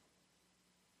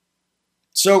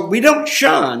 So we don't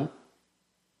shun.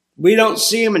 We don't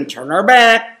see them and turn our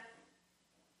back.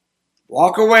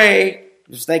 Walk away.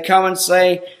 If they come and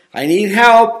say, I need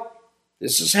help.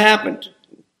 This has happened.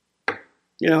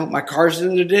 You know, my car's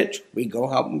in the ditch. We go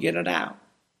help them get it out.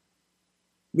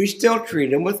 We still treat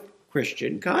them with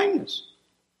Christian kindness.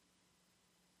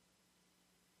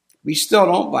 We still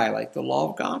don't violate the law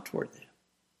of God toward them.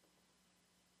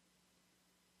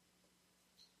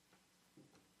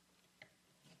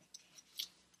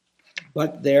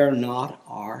 But they're not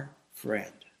our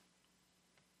friend.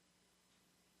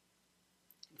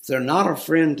 If they're not a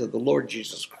friend to the Lord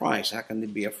Jesus Christ, how can they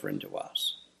be a friend to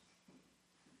us?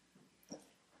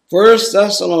 1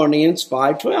 Thessalonians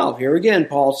 5:12. Here again,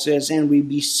 Paul says, and we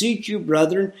beseech you,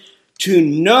 brethren, to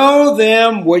know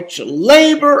them which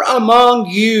labor among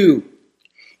you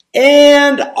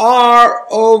and are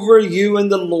over you in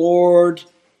the Lord,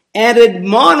 and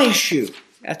admonish you.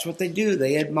 That's what they do.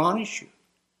 They admonish you.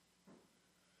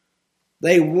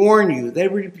 They warn you. They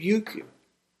rebuke you.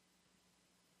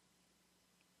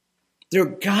 They're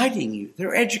guiding you.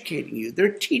 They're educating you.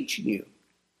 They're teaching you.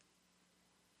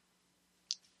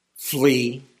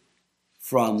 Flee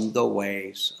from the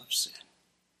ways of sin.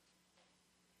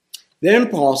 Then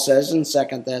Paul says in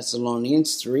 2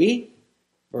 Thessalonians 3,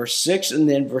 verse 6, and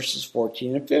then verses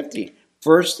 14 and 15.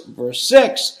 First, verse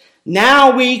 6.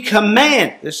 Now we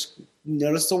command.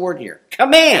 Notice the word here.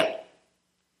 Command.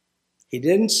 He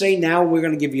didn't say now we're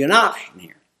going to give you an option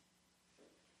here.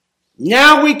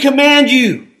 Now we command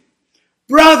you,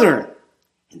 brethren,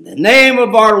 in the name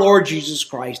of our Lord Jesus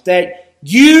Christ, that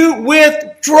you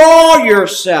withdraw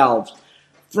yourselves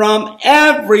from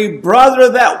every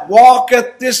brother that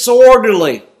walketh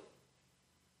disorderly.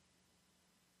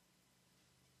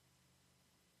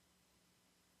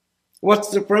 What's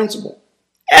the principle?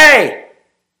 Hey,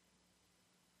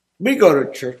 we go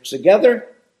to church together,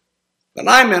 but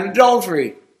I'm in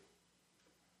adultery.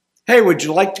 Hey, would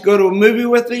you like to go to a movie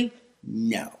with me?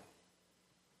 No.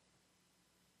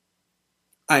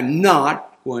 I'm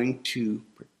not going to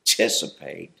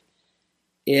participate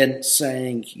in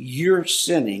saying you're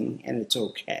sinning and it's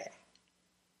okay.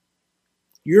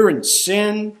 You're in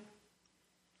sin,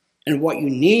 and what you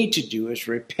need to do is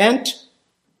repent,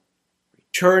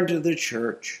 return to the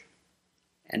church,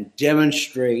 and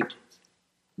demonstrate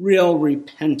real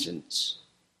repentance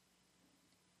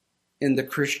in the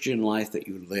Christian life that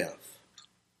you live.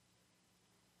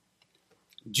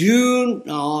 Do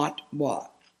not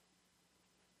what?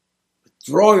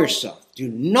 Withdraw yourself. Do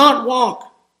not walk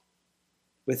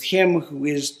with him who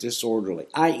is disorderly,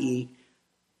 i.e.,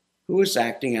 who is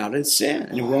acting out in sin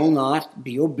and will not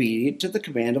be obedient to the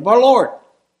command of our Lord,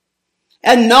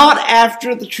 and not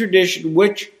after the tradition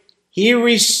which he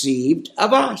received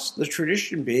of us. The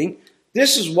tradition being,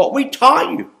 this is what we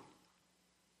taught you.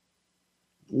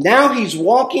 Now he's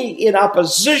walking in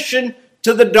opposition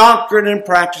to the doctrine and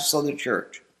practice of the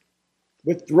church.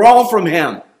 Withdraw from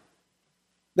him.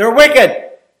 They're wicked.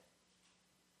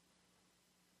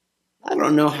 I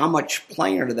don't know how much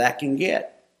plainer that can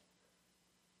get.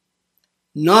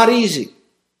 Not easy.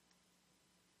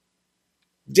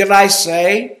 Did I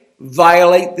say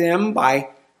violate them by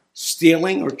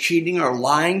stealing or cheating or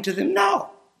lying to them? No.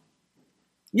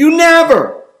 You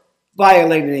never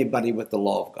violate anybody with the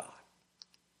law of God.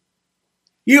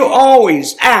 You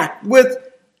always act with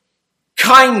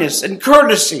kindness and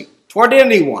courtesy toward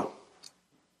anyone.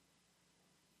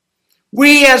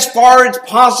 We, as far as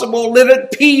possible, live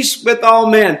at peace with all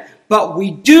men, but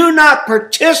we do not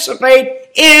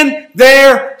participate in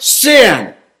their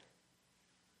sin.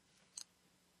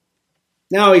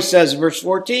 Now he says, verse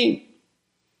 14,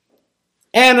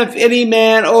 and if any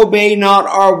man obey not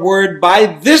our word by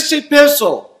this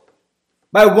epistle,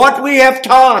 by what we have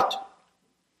taught,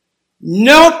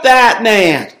 note that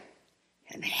man,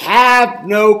 and have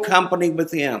no company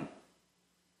with him.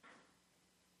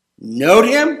 Note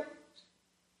him,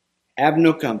 have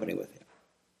no company with him.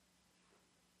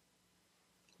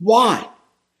 Why?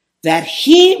 That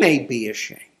he may be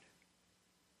ashamed.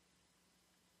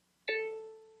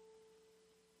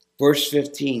 Verse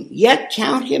 15, yet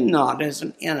count him not as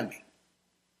an enemy,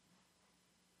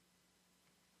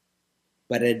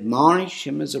 but admonish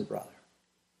him as a brother.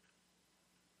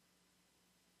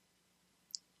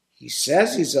 He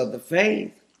says he's of the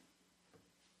faith.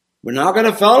 We're not going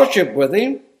to fellowship with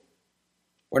him.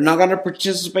 We're not going to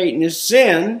participate in his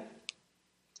sin.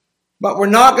 But we're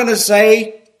not going to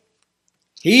say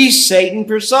he's Satan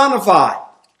personified.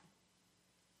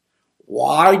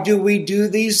 Why do we do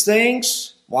these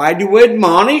things? Why do we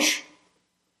admonish?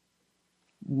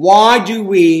 Why do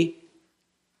we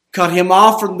cut him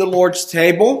off from the Lord's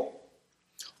table?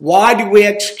 Why do we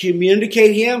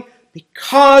excommunicate him?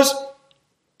 Because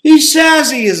he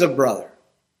says he is a brother.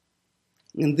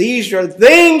 And these are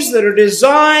things that are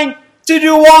designed to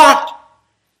do what?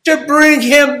 To bring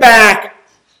him back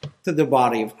to the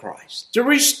body of Christ. To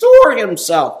restore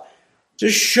himself. To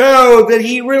show that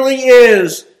he really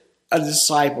is a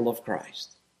disciple of Christ.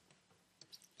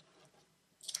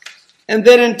 And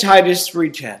then in Titus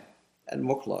 3:10, and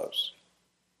we'll close.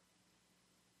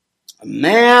 A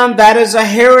man that is a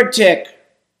heretic,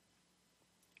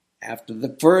 after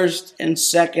the first and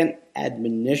second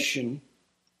admonition,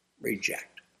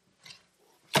 reject.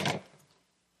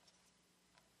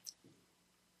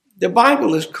 The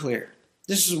Bible is clear.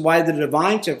 This is why the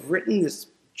divines have written this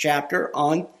chapter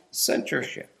on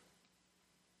censorship.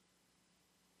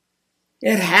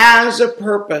 It has a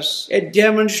purpose. It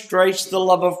demonstrates the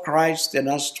love of Christ in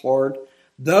us toward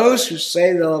those who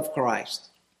say they love Christ.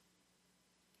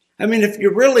 I mean, if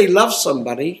you really love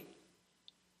somebody,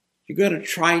 you're going to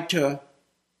try to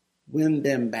win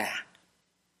them back.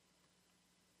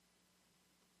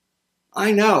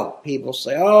 I know people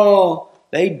say, oh,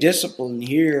 they discipline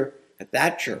here at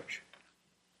that church.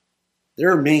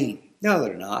 They're mean. No,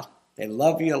 they're not. They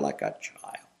love you like a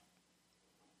child.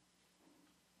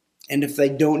 And if they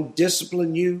don't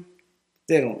discipline you,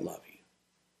 they don't love you.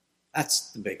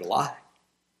 That's the big lie.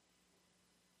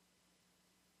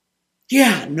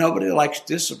 Yeah, nobody likes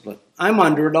discipline. I'm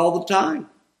under it all the time.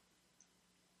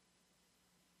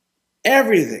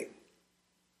 Everything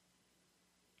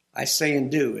I say and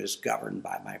do is governed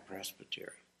by my presbytery.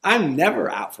 I'm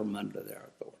never out from under their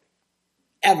authority.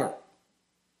 Ever.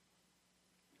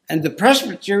 And the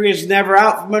presbytery is never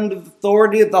out from under the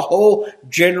authority of the whole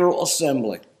General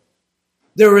Assembly.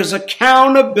 There is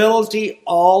accountability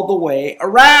all the way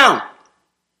around.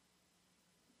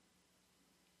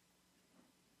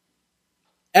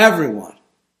 Everyone,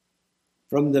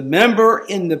 from the member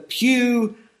in the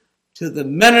pew to the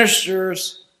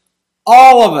ministers,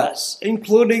 all of us,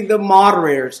 including the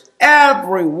moderators,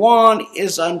 everyone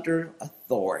is under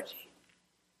authority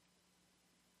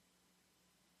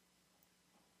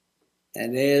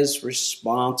and is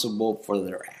responsible for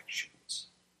their actions.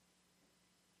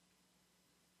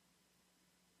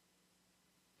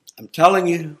 I'm telling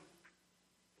you,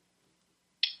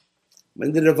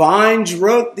 when the divines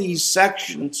wrote these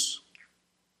sections,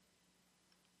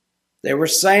 they were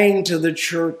saying to the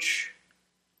church,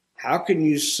 how can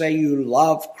you say you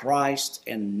love Christ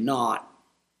and not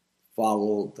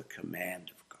follow the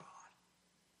command of God?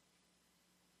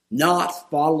 Not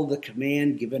follow the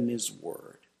command given in His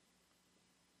Word.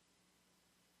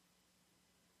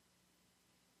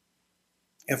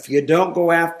 If you don't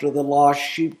go after the lost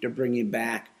sheep to bring him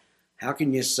back, how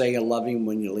can you say you love him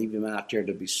when you leave him out there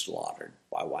to be slaughtered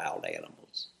by wild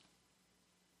animals?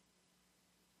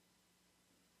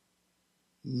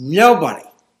 Nobody,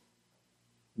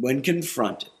 when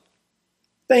confronted,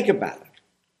 think about it.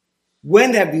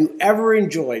 When have you ever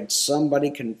enjoyed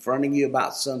somebody confronting you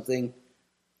about something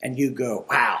and you go,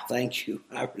 wow, thank you,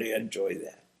 I really enjoy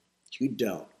that? You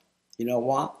don't. You know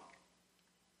what?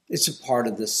 It's a part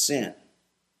of the sin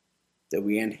that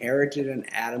we inherited in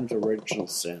Adam's original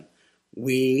sin.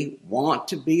 We want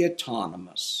to be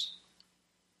autonomous,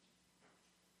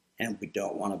 and we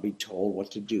don't want to be told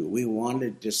what to do. We want to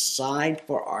decide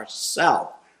for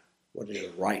ourselves what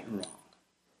is right and wrong.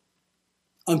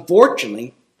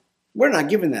 Unfortunately, we're not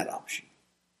given that option.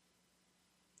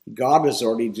 God has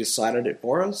already decided it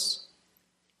for us,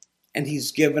 and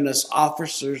He's given us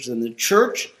officers in the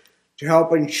church to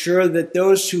help ensure that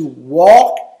those who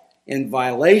walk in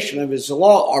violation of His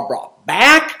law are brought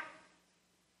back.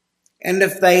 And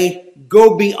if they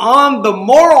go beyond the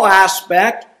moral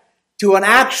aspect to an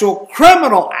actual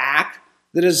criminal act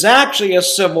that is actually a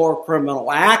civil or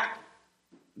criminal act,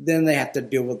 then they have to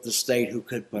deal with the state who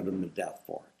could put them to death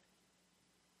for it.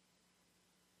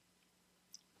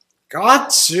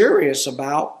 God's serious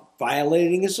about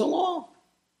violating His law.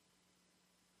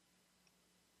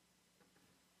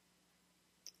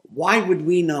 Why would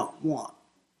we not want?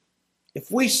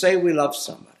 If we say we love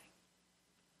somebody,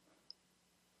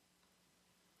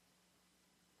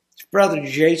 Brother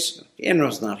Jason,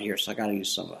 Enro's not here, so I got to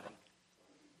use somebody.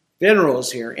 Enro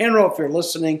is here. Enro, if you're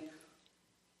listening,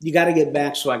 you got to get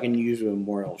back so I can use you in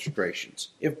more illustrations.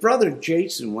 If Brother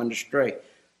Jason went astray,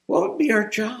 what would be our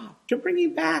job? To bring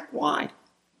him back. Why?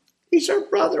 He's our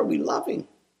brother. We love him.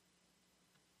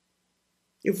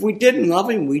 If we didn't love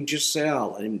him, we'd just say,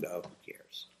 oh, let him go. Who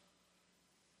cares?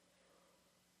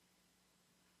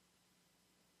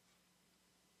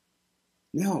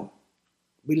 No.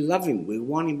 We love him. We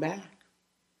want him back.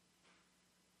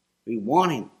 We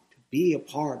want him to be a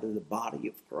part of the body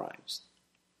of Christ.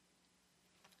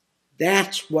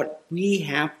 That's what we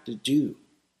have to do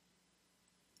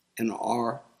in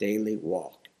our daily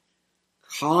walk.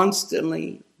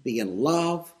 Constantly be in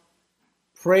love,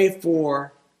 pray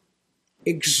for,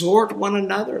 exhort one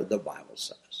another, the Bible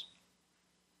says,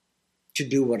 to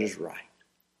do what is right.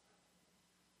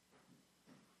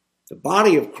 The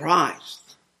body of Christ,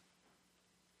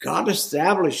 God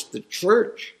established the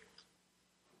church.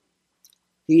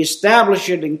 He established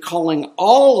it in calling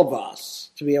all of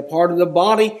us to be a part of the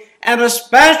body, and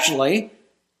especially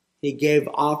He gave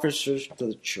officers to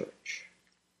the church.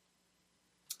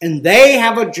 And they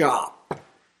have a job.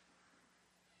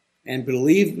 And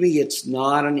believe me, it's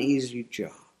not an easy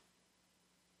job.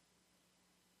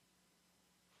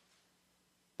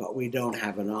 But we don't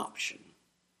have an option.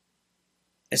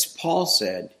 As Paul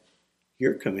said,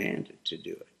 you're commanded to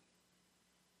do it.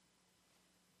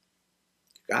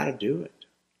 You've got to do it.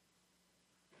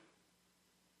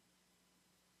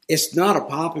 It's not a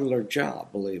popular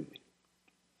job, believe me.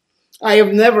 I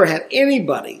have never had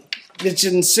anybody that's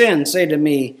in sin say to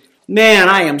me, man,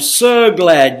 I am so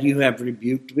glad you have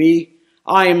rebuked me.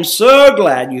 I am so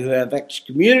glad you have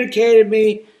excommunicated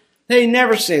me. They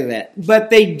never say that, but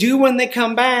they do when they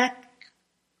come back.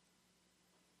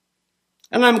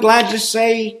 And I'm glad to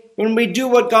say, when we do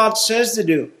what God says to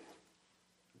do,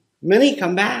 many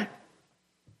come back.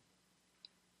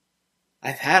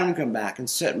 I've had them come back and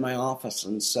sit in my office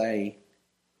and say,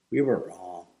 we were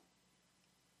wrong.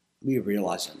 We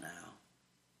realize it now.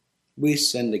 We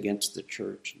sinned against the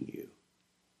church and you.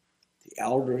 The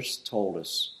elders told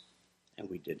us, and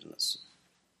we didn't listen.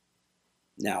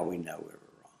 Now we know we were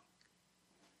wrong.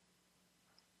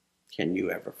 Can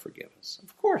you ever forgive us?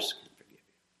 Of course I can forgive you.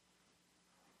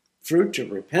 Fruit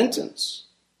of repentance.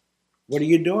 What are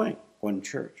you doing? Going to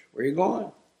church. Where are you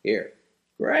going? Here.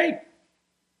 Great.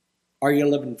 Are you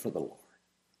living for the Lord?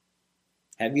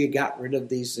 Have you got rid of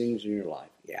these things in your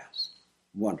life? Yes.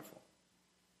 Wonderful.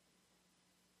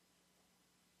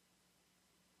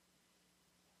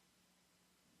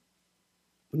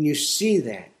 When you see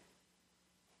that,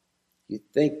 you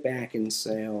think back and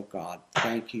say, oh God,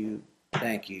 thank you,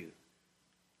 thank you,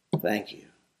 thank you.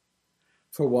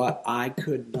 For what I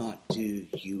could not do,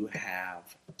 you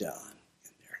have done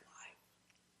in their life.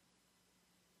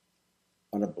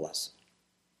 What a blessing.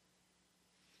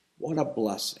 What a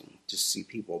blessing to see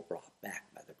people brought back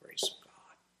by the grace of God.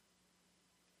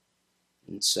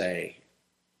 And say,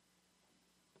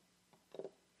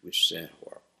 we've sinned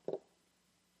horrible.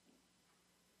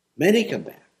 Many come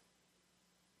back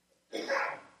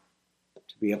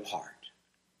to be a part,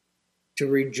 to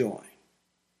rejoin,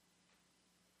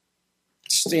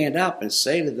 to stand up and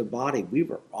say to the body, we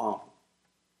were wrong.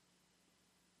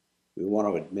 We want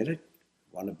to admit it.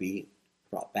 We want to be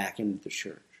brought back into the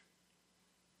church.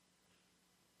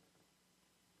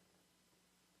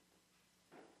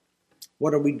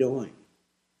 What are we doing?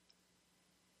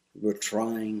 We're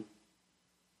trying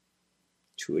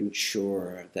to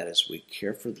ensure that as we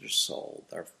care for their soul,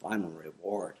 their final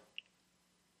reward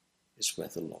is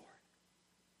with the Lord.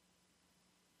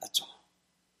 That's all.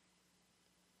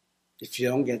 If you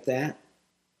don't get that,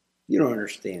 you don't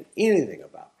understand anything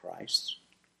about Christ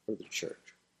or the church.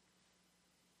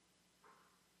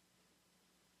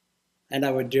 And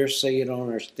I would dare say you don't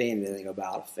understand anything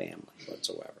about a family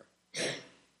whatsoever.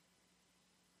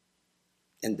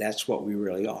 And that's what we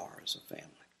really are as a family.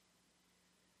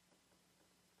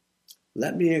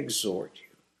 Let me exhort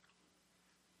you.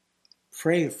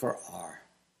 Pray for our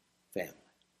family.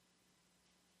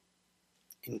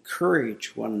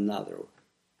 Encourage one another.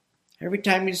 Every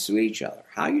time you see each other,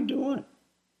 how you doing?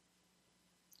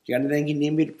 You got anything you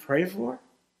need me to pray for?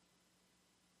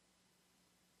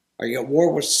 Are you at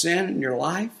war with sin in your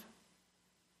life?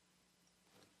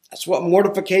 That's what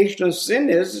mortification of sin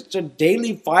is. It's a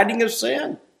daily fighting of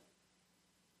sin.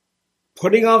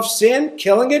 Putting off sin,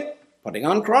 killing it, putting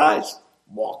on Christ,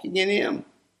 walking in Him,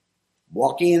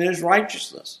 walking in His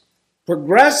righteousness,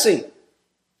 progressing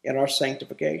in our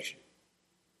sanctification.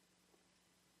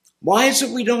 Why is it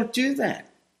we don't do that?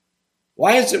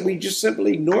 Why is it we just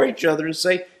simply ignore each other and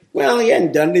say, well, he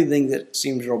hadn't done anything that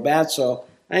seems real bad, so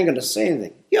I ain't going to say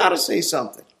anything. You ought to say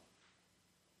something.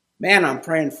 Man, I'm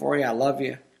praying for you. I love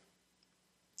you.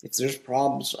 If there's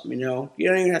problems, let me know. You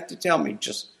don't even have to tell me.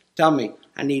 Just tell me,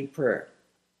 I need prayer.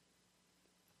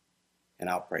 And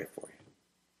I'll pray for you.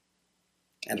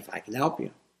 And if I can help you,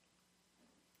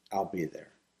 I'll be there.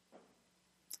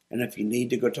 And if you need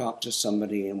to go talk to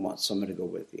somebody and want somebody to go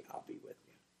with you, I'll be with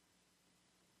you.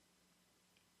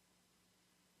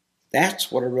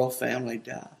 That's what a real family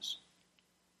does.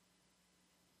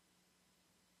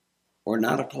 We're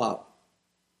not a club.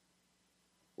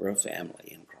 We're a family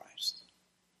in Christ.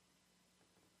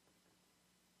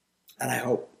 And I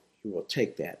hope you will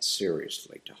take that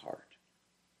seriously to heart.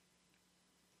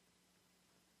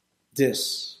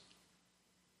 This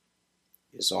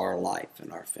is our life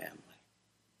and our family.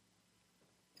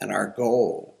 And our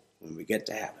goal when we get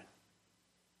to heaven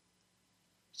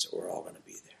is that we're all going to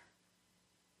be there.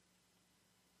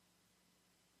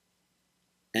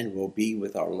 And we'll be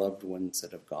with our loved ones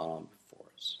that have gone on before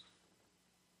us.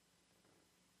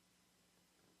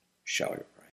 Shall we